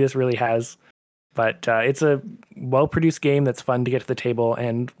replayability this really has, but it's a well-produced game that's fun to get to the table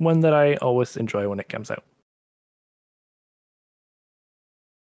and one that I always enjoy when it comes out.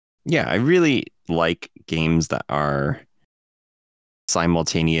 Yeah, I really like games that are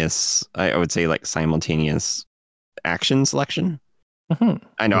simultaneous. I would say like simultaneous action selection. Mm-hmm.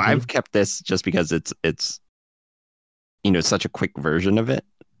 I know I've kept this just because it's such a quick version of it.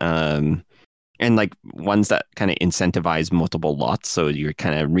 And like ones that kind of incentivize multiple lots. So you're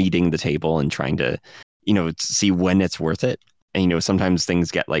kind of reading the table and trying to, see when it's worth it. And, sometimes things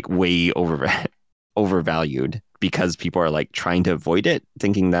get like way overvalued because people are like trying to avoid it,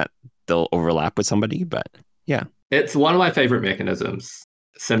 thinking that they'll overlap with somebody. But yeah. It's one of my favorite mechanisms.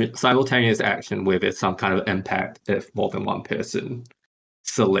 Simultaneous action where there's some kind of impact if more than one person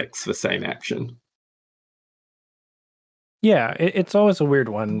selects the same action. Yeah, it's always a weird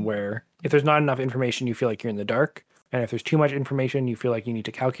one where if there's not enough information, you feel like you're in the dark. And if there's too much information, you feel like you need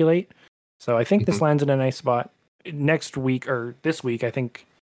to calculate. So I think this lands in a nice spot. Next week, or this week, I think,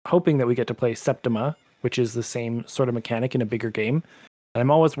 hoping that we get to play Septima, which is the same sort of mechanic in a bigger game. And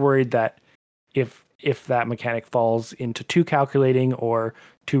I'm always worried that if that mechanic falls into too calculating or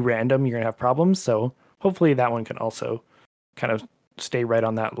too random, you're going to have problems. So hopefully that one can also kind of stay right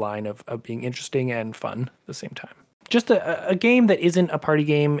on that line of being interesting and fun at the same time. Just a game that isn't a party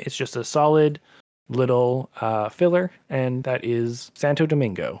game. It's just a solid little filler, and that is Santo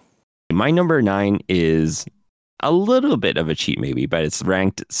Domingo. My number 9 is a little bit of a cheat maybe, but it's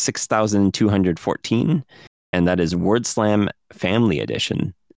ranked 6,214, and that is Word Slam Family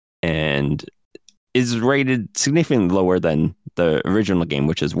Edition, and is rated significantly lower than the original game,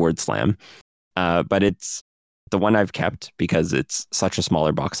 which is Word Slam. But it's the one I've kept because it's such a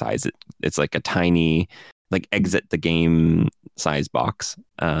smaller box size. It's like a tiny, like exit the game size box,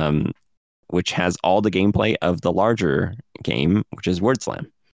 which has all the gameplay of the larger game, which is Word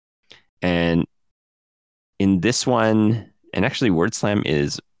Slam. And in this one, and actually Word Slam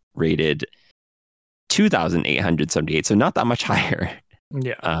is rated 2,878, so not that much higher.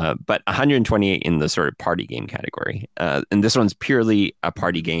 Yeah. But 128 in the sort of party game category. And this one's purely a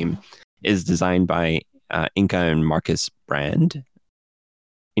party game. Is designed by Inca and Marcus Brand.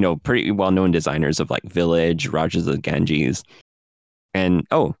 pretty well-known designers of like Village, Rajas of the Ganges, and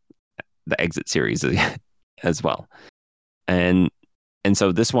the Exit series as well. And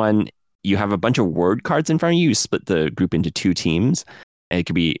so this one, you have a bunch of word cards in front of you. You split the group into 2 teams, and it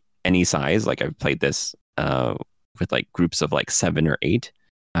could be any size. Like I've played this with like groups of like 7 or 8,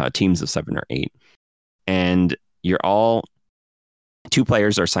 teams of 7 or 8, and 2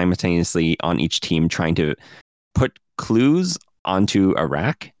 players are simultaneously on each team trying to put clues onto a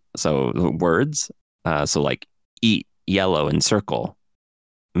rack. So words, so like eat, yellow, and circle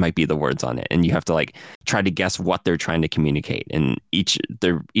might be the words on it, and you have to like try to guess what they're trying to communicate. And each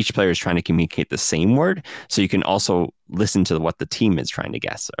player is trying to communicate the same word, so you can also listen to what the team is trying to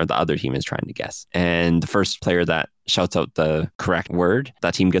guess, or the other team is trying to guess. And the first player that shouts out the correct word,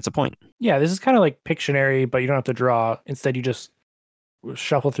 that team gets a point. Yeah, this is kind of like Pictionary, but you don't have to draw. Instead, you just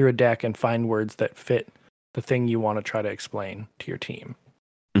shuffle through a deck and find words that fit the thing you want to try to explain to your team.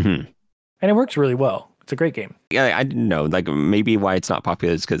 Mm-hmm. And it works really well. It's a great game. Yeah, I didn't know. Like maybe why it's not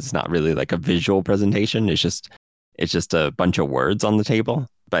popular is because it's not really like a visual presentation. It's just a bunch of words on the table.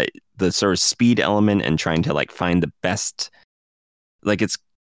 But the sort of speed element and trying to like find the best, like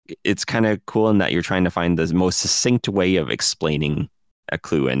it's kind of cool in that you're trying to find the most succinct way of explaining a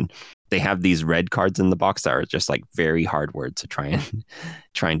clue. And they have these red cards in the box that are just like very hard words to try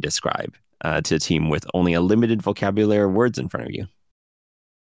and describe to a team with only a limited vocabulary of words in front of you.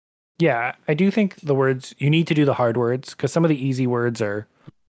 Yeah, I do think the words, you need to do the hard words, because some of the easy words are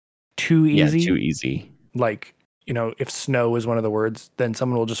too easy. Yeah, too easy. Like, if snow is one of the words, then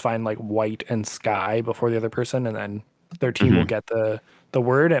someone will just find like white and sky before the other person, and then their team will get the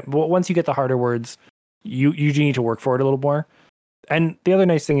word. And once you get the harder words, you need to work for it a little more. And the other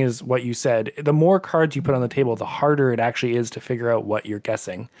nice thing is what you said. The more cards you put on the table, the harder it actually is to figure out what you're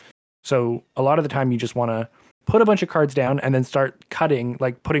guessing. So a lot of the time you just want to put a bunch of cards down and then start cutting,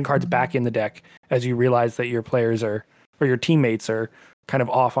 like putting cards back in the deck as you realize that your players or your teammates are kind of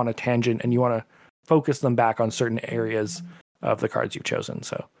off on a tangent, and you want to focus them back on certain areas of the cards you've chosen.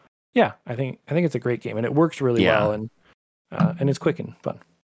 So yeah, I think it's a great game, and it works really well, and it's quick and fun.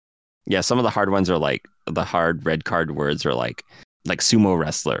 Yeah, some of the hard ones are like the hard red card words are like sumo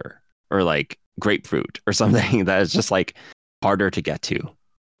wrestler or like grapefruit or something that is just like harder to get to.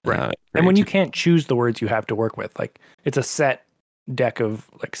 Right. And when you can't choose the words you have to work with, like it's a set deck of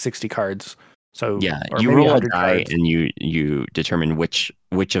like 60 cards. So yeah, you roll a die cards. And you determine which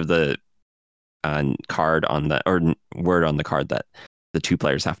of the card on the or word on the card that the 2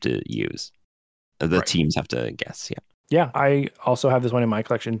 players have to use. The teams have to guess. Yeah. Yeah, I also have this one in my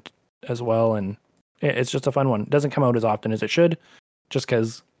collection as well, and it's just a fun one. It doesn't come out as often as it should, just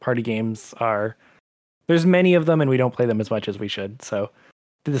because party games there's many of them and we don't play them as much as we should. So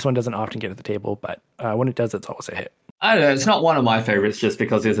this one doesn't often get at the table, but when it does, it's always a hit. I don't know. It's not one of my favorites just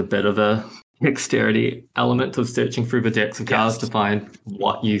because there's a bit of a dexterity element of searching through the decks of cards to find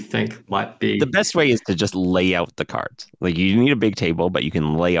what you think might be. The best way is to just lay out the cards. Like you need a big table, but you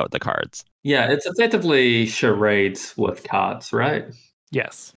can lay out the cards. Yeah, it's effectively charades with cards, right?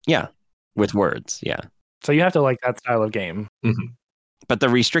 Yes. Yeah, with words. Yeah. So you have to like that style of game. Mm-hmm. But the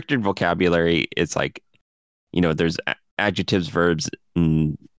restricted vocabulary, it's like, there's adjectives, verbs,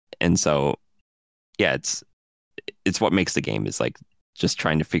 and so yeah, it's what makes the game is like just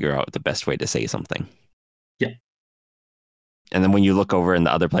trying to figure out the best way to say something. Yeah. And then when you look over and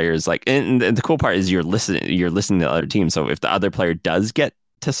the other player is like, and the cool part is you're listening to the other team. So if the other player does get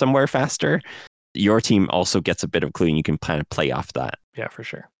to somewhere faster, your team also gets a bit of clue and you can kind of play off that. Yeah, for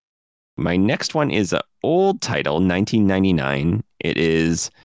sure. My next one is an old title, 1999. It is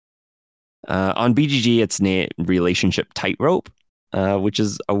on BGG. It's named Relationship Tightrope, which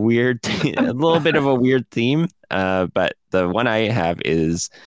is a little bit of a weird theme. But the one I have is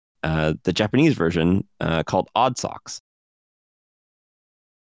the Japanese version called Odd Socks.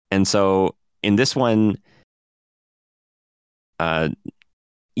 And so in this one, a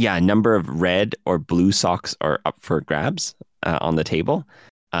number of red or blue socks are up for grabs on the table.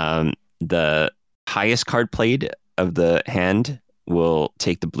 The highest card played of the hand will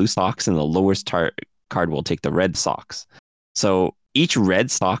take the blue socks, and the lowest card will take the red socks. So each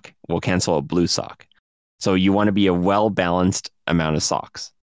red sock will cancel a blue sock. So you want to be a well-balanced amount of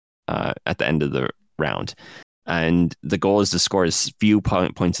socks at the end of the round. And the goal is to score as few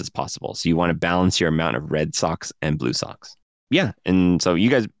points as possible. So you want to balance your amount of red socks and blue socks. Yeah, and so you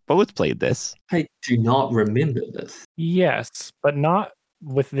guys both played this. I do not remember this. Yes, but not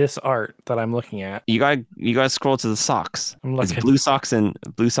with this art that I'm looking at. You gotta scroll to the socks. It's blue socks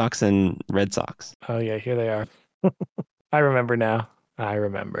and red socks. Oh yeah, here they are. I remember now. I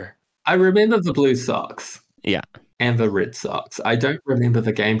remember the blue socks. Yeah. and the Red Sox. I don't remember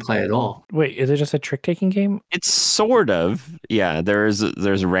the gameplay at all. Wait, is it just a trick-taking game? It's sort of, yeah. There's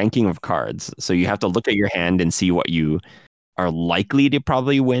a ranking of cards, so you have to look at your hand and see what you are likely to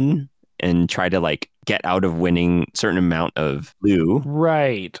probably win, and try to like get out of winning certain amount of blue.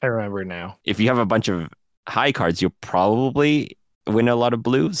 Right, I remember now. If you have a bunch of high cards, you'll probably win a lot of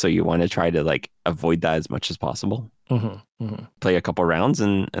blue, so you want to try to like avoid that as much as possible. Play a couple rounds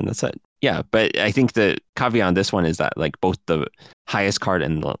and that's it. Yeah, but I think the caveat on this one is that like both the highest card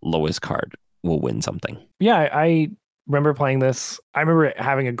and the lowest card will win something. Yeah, I remember playing this. I remember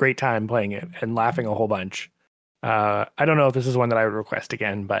having a great time playing it and laughing a whole bunch. I don't know if this is one that I would request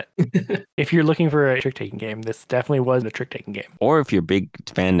again, but if you're looking for a trick-taking game, this definitely was a trick-taking game. Or if you're a big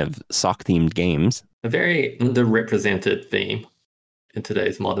fan of sock-themed games. A very underrepresented theme in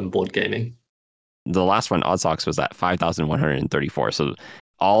today's modern board gaming. The last one, Odd Socks, was at 5,134. So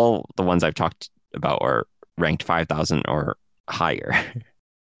all the ones I've talked about are ranked 5,000 or higher.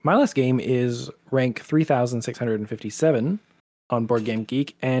 My last game is rank 3,657 on Board Game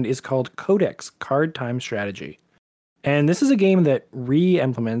Geek and is called Codex Card Time Strategy. And this is a game that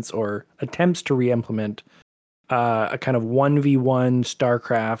re-implements or attempts to re-implement a kind of 1v1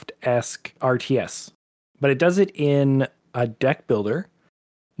 StarCraft-esque RTS. But it does it in a deck builder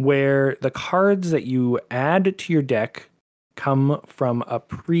where the cards that you add to your deck come from a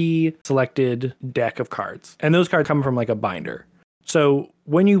pre-selected deck of cards. And those cards come from like a binder. So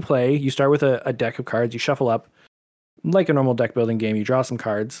when you play, you start with a deck of cards, you shuffle up, like a normal deck building game, you draw some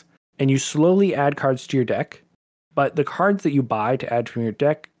cards, and you slowly add cards to your deck. But the cards that you buy to add from your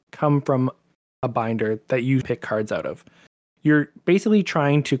deck come from a binder that you pick cards out of. You're basically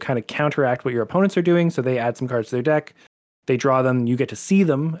trying to kind of counteract what your opponents are doing, so they add some cards to their deck, they draw them, you get to see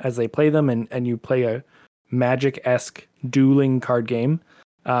them as they play them, and you play a Magic-esque dueling card game.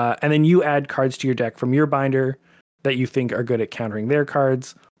 And then you add cards to your deck from your binder that you think are good at countering their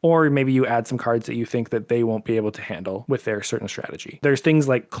cards, or maybe you add some cards that you think that they won't be able to handle with their certain strategy. There's things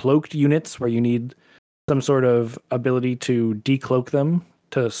like cloaked units where you need some sort of ability to decloak them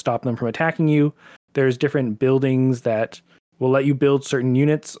to stop them from attacking you. There's different buildings that will let you build certain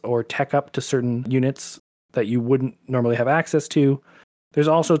units or tech up to certain units that you wouldn't normally have access to. There's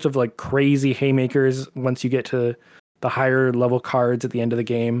all sorts of like crazy haymakers once you get to the higher level cards at the end of the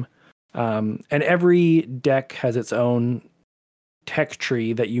game. And every deck has its own tech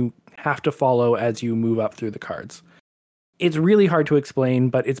tree that you have to follow as you move up through the cards. It's really hard to explain,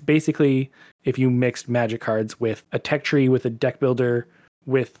 but it's basically if you mixed Magic cards with a tech tree, with a deck builder,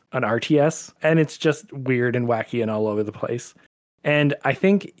 with an RTS, and it's just weird and wacky and all over the place. And I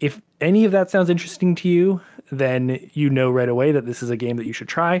think if any of that sounds interesting to you, then you know right away that this is a game that you should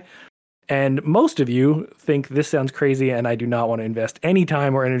try. And most of you think this sounds crazy and I do not want to invest any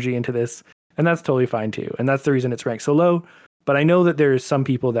time or energy into this. And that's totally fine too. And that's the reason it's ranked so low. But I know that there's some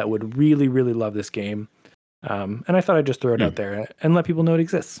people that would really, really love this game. And I thought I'd just throw it out there and let people know it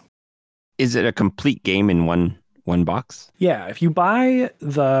exists. Is it a complete game in one box? Yeah, if you buy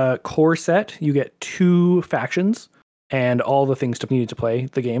the core set, you get 2 factions and all the things needed to play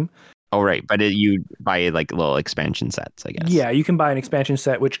the game. Oh, right. But you buy like little expansion sets, I guess. Yeah, you can buy an expansion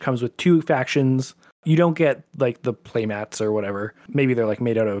set which comes with 2 factions. You don't get like the playmats or whatever. Maybe they're like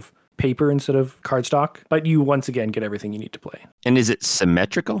made out of paper instead of cardstock, but you once again get everything you need to play. And is it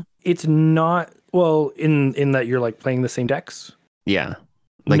symmetrical? It's not, well, in that you're like playing the same decks. Yeah.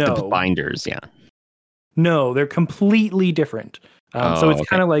 Like No. the binders, yeah. No, they're completely different. So it's okay.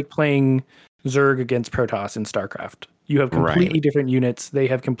 kind of like playing Zerg against Protoss in StarCraft. You have completely different units. They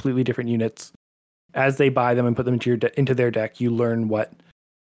have completely different units. As they buy them and put them into their deck, you learn what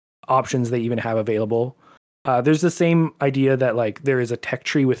options they even have available. There's the same idea that like there is a tech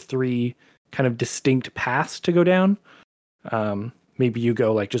tree with 3 kind of distinct paths to go down. Maybe you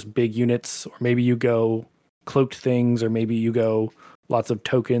go like just big units, or maybe you go cloaked things, or maybe you go lots of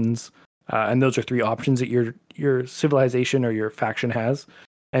tokens. And those are 3 options that your civilization or your faction has.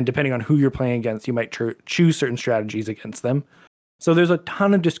 And depending on who you're playing against, you might choose certain strategies against them. So there's a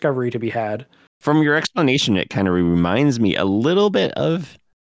ton of discovery to be had. From your explanation, it kind of reminds me a little bit of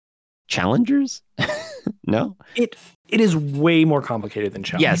Challengers. No? It is way more complicated than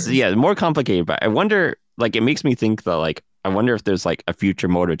Challengers. Yes, yeah, more complicated. But I wonder, like, it makes me think that, like, I wonder if there's like a future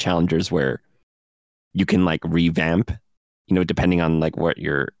mode of Challengers where you can like revamp, you know, depending on like what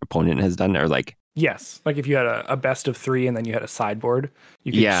your opponent has done, or like. Yes, like if you had a best of 3 and then you had a sideboard,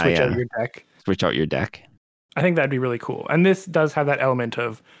 you could switch out your deck. Switch out your deck. I think that'd be really cool. And this does have that element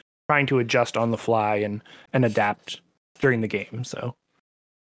of trying to adjust on the fly and adapt during the game. So,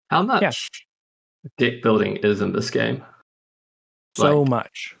 how much deck building is in this game? So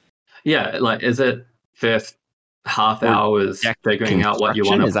much. Yeah, like is it first half Or hours deck figuring out what you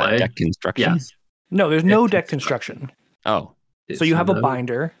want to Is that play. deck construction? Yes. No, there's no deck construction. Oh, So you have a no-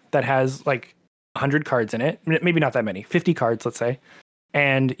 binder that has like 100 cards in it, maybe not that many, 50 cards, let's say.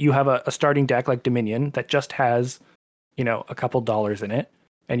 And you have a starting deck like Dominion that just has, a couple dollars in it.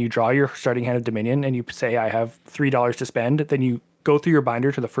 And you draw your starting hand of Dominion and you say, I have $3 to spend. Then you go through your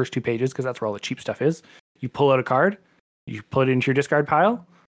binder to the first 2 pages because that's where all the cheap stuff is. You pull out a card, you put it into your discard pile,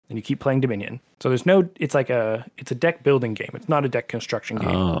 and you keep playing Dominion. So it's a deck building game. It's not a deck construction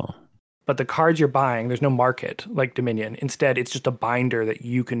game. oh, But the cards you're buying, there's no market like Dominion. Instead, it's just a binder that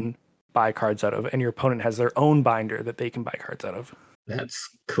you can buy cards out of, and your opponent has their own binder that they can buy cards out of. That's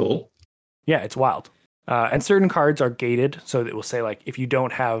cool. Yeah, it's wild. And certain cards are gated, so it will say, like, if you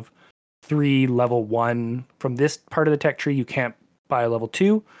don't have 3 level 1 from this part of the tech tree, you can't buy a level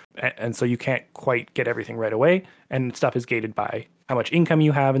 2, and so you can't quite get everything right away. And stuff is gated by how much income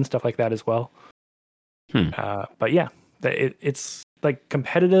you have and stuff like that as well. But yeah, it's like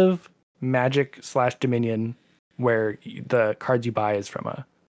competitive Magic / Dominion, where the cards you buy is from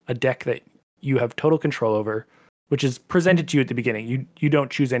a deck that you have total control over, which is presented to you at the beginning. You don't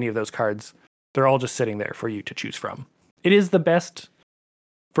choose any of those cards. They're all just sitting there for you to choose from. It is the best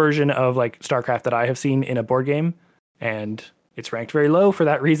version of like StarCraft that I have seen in a board game, and it's ranked very low for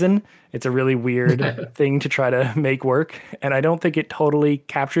that reason. It's a really weird thing to try to make work, and I don't think it totally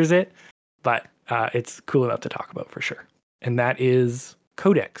captures it, but it's cool enough to talk about for sure. And that is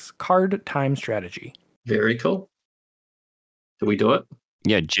Codex, Card Time Strategy. Very cool. Did we do it?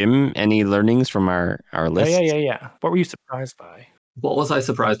 yeah. Jim, any learnings from our list? Yeah. What were you surprised by? What was I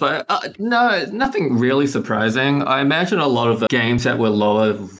surprised by? No, nothing really surprising. I imagine a lot of the games that were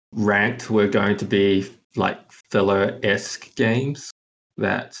lower ranked were going to be like filler-esque games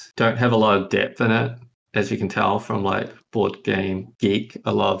that don't have a lot of depth in it. As you can tell from like Board Game Geek,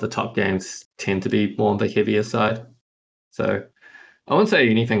 a lot of the top games tend to be more on the heavier side. So I wouldn't say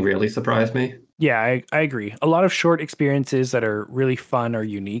anything really surprised me. Yeah, I agree. A lot of short experiences that are really fun or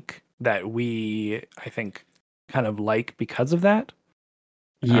unique that we, I think, kind of like because of that.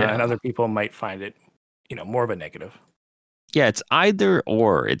 And other people might find it, more of a negative. Yeah, it's either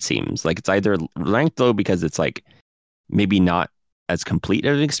or, it seems. Like it's either ranked low because it's like maybe not as complete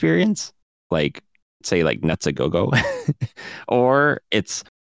of an experience, like say like Nuts a Go-Go, or it's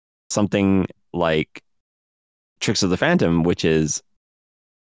something like Tricks of the Phantom, which is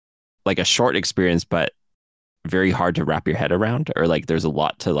like a short experience, but very hard to wrap your head around, or like there's a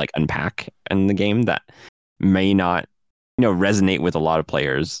lot to like unpack in the game that may not, resonate with a lot of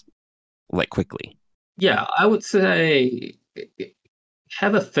players like quickly. Yeah, I would say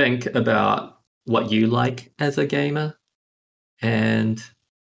have a think about what you like as a gamer, and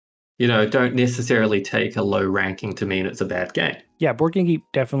don't necessarily take a low ranking to mean it's a bad game. Yeah, Board Game Geek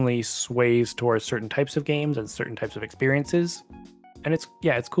definitely sways towards certain types of games and certain types of experiences. And it's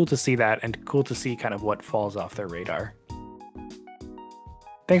cool to see that, and cool to see kind of what falls off their radar.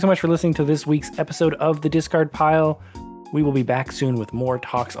 Thanks so much for listening to this week's episode of The Discard Pile. We will be back soon with more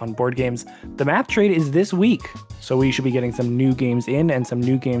talks on board games. The math trade is this week, so we should be getting some new games in and some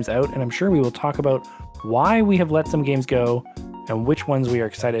new games out, and I'm sure we will talk about why we have let some games go and which ones we are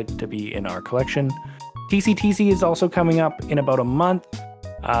excited to be in our collection. TCTC is also coming up in about a month.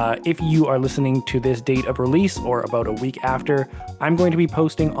 If you are listening to this date of release or about a week after, I'm going to be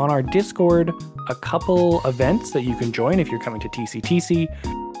posting on our Discord a couple events that you can join if you're coming to TCTC.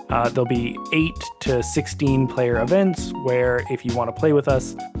 There'll be 8 to 16 player events where if you want to play with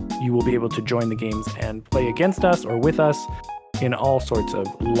us, you will be able to join the games and play against us or with us in all sorts of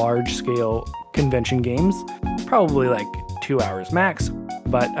large scale convention games, probably like 2 hours max,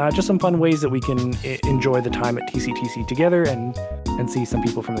 but just some fun ways that we can enjoy the time at TCTC together and see some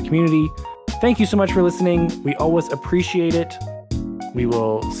people from the community. Thank you so much for listening. We always appreciate it. We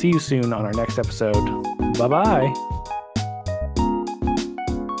will see you soon on our next episode. Bye-bye.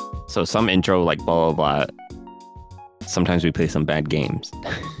 So some intro like blah, blah, blah. Sometimes we play some bad games.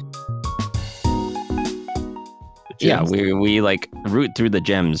 Yeah, we like root through the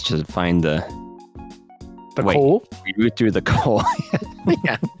gems to find the coal? We root through the coal.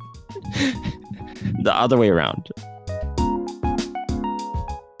 Yeah. The other way around.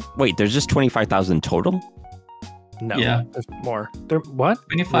 Wait, there's just 25,000 total? No, Yeah. there's more. What?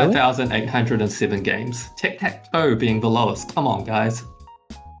 25,807 games. Tic-tac-toe being the lowest. Come on, guys.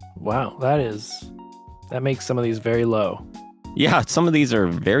 Wow, that makes some of these very low. Yeah, some of these are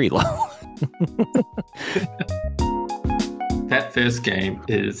very low. That first game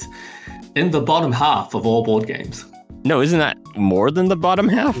is in the bottom half of all board games. No, isn't that more than the bottom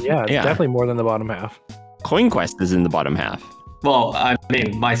half? Yeah, it's definitely more than the bottom half. Coin Quest is in the bottom half. Well, I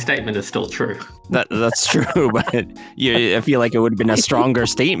mean, my statement is still true. That's true, but I feel like it would have been a stronger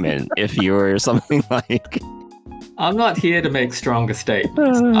statement if you were something like... I'm not here to make stronger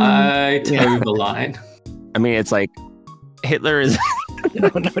statements. I toe the line. I mean, it's like Hitler is... No,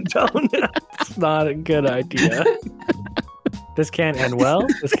 don't. It's not a good idea. This can't end well.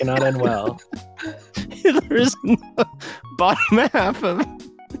 This cannot end well. Hitler is in the bottom half of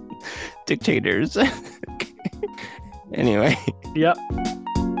dictators. Anyway. Yep.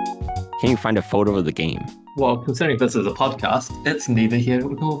 Can you find a photo of the game? Well, considering this is a podcast, it's neither here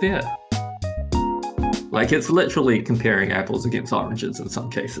nor there. Like, it's literally comparing apples against oranges in some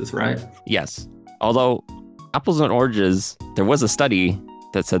cases, right? Yes. Although, apples and oranges, there was a study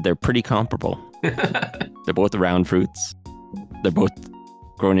that said they're pretty comparable. They're both round fruits. They're both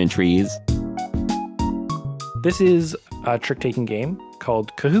grown in trees. This is a trick-taking game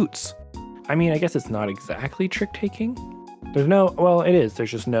called Cahoots. I mean, I guess it's not exactly trick-taking. There's no, well, it is. There's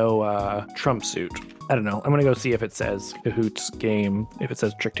just no trump suit. I don't know. I'm going to go see if it says Cahoots game, if it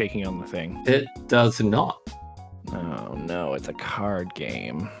says trick-taking on the thing. It does not. Oh, no, it's a card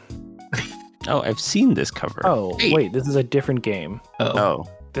game. Oh, I've seen this cover. Oh, Hey. wait, this is a different game. Oh.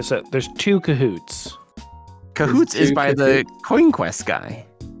 There's two Cahoots. Cahoots There's is two by the Coin Quest guy.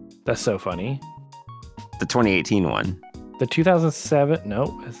 That's so funny. The 2018 one. The 2007,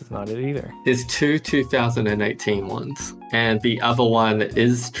 no, this is not it either. There's two 2018 ones, and the other one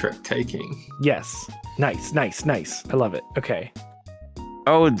is trick-taking. Yes. Nice. I love it. Okay.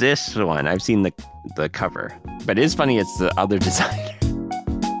 Oh, this one. I've seen the cover. But it is funny it's the other designer.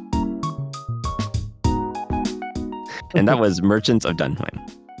 And that was Merchants of Dunhuang.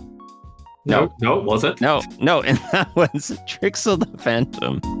 No, it wasn't. No, and that was Trixel the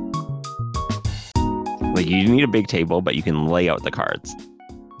Phantom. Like, you need a big table, but you can lay out the cards.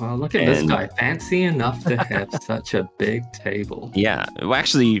 Well, look at this guy. Fancy enough to have such a big table. Yeah. Well,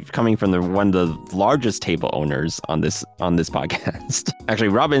 actually, coming from one of the largest table owners on this podcast. Actually,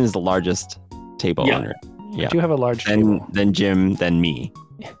 Robin is the largest table owner. Yeah. I do have a large table. Then Jim, then me.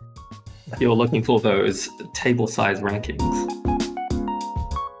 You're looking for those table size rankings.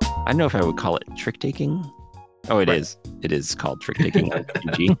 I don't know if I would call it trick taking. Oh, it is. It is called trick taking on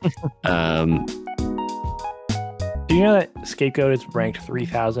BGG. Do you know that Scapegoat is ranked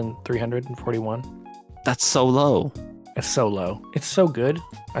 3,341? That's so low. It's so low. It's so good.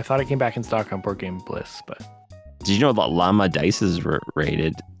 I thought it came back in stock on Board Game Bliss, but... Did you know that Llama Dice is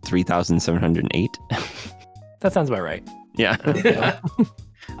rated 3,708? That sounds about right. Yeah.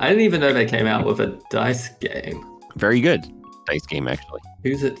 I didn't even know they came out with a dice game. Very good dice game, actually.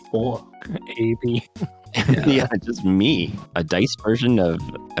 Who's it for? AB. Yeah, just me. A dice version of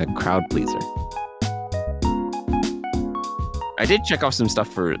a crowd pleaser. I did check off some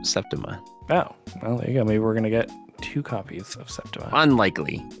stuff for Septima. Oh, well, there you go. Maybe we're going to get 2 copies of Septima.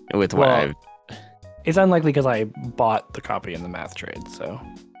 Unlikely with what I've... It's unlikely because I bought the copy in the math trade, so...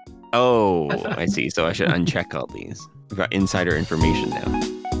 Oh, I see. So I should uncheck all these. We've got insider information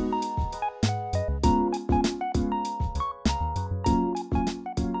now.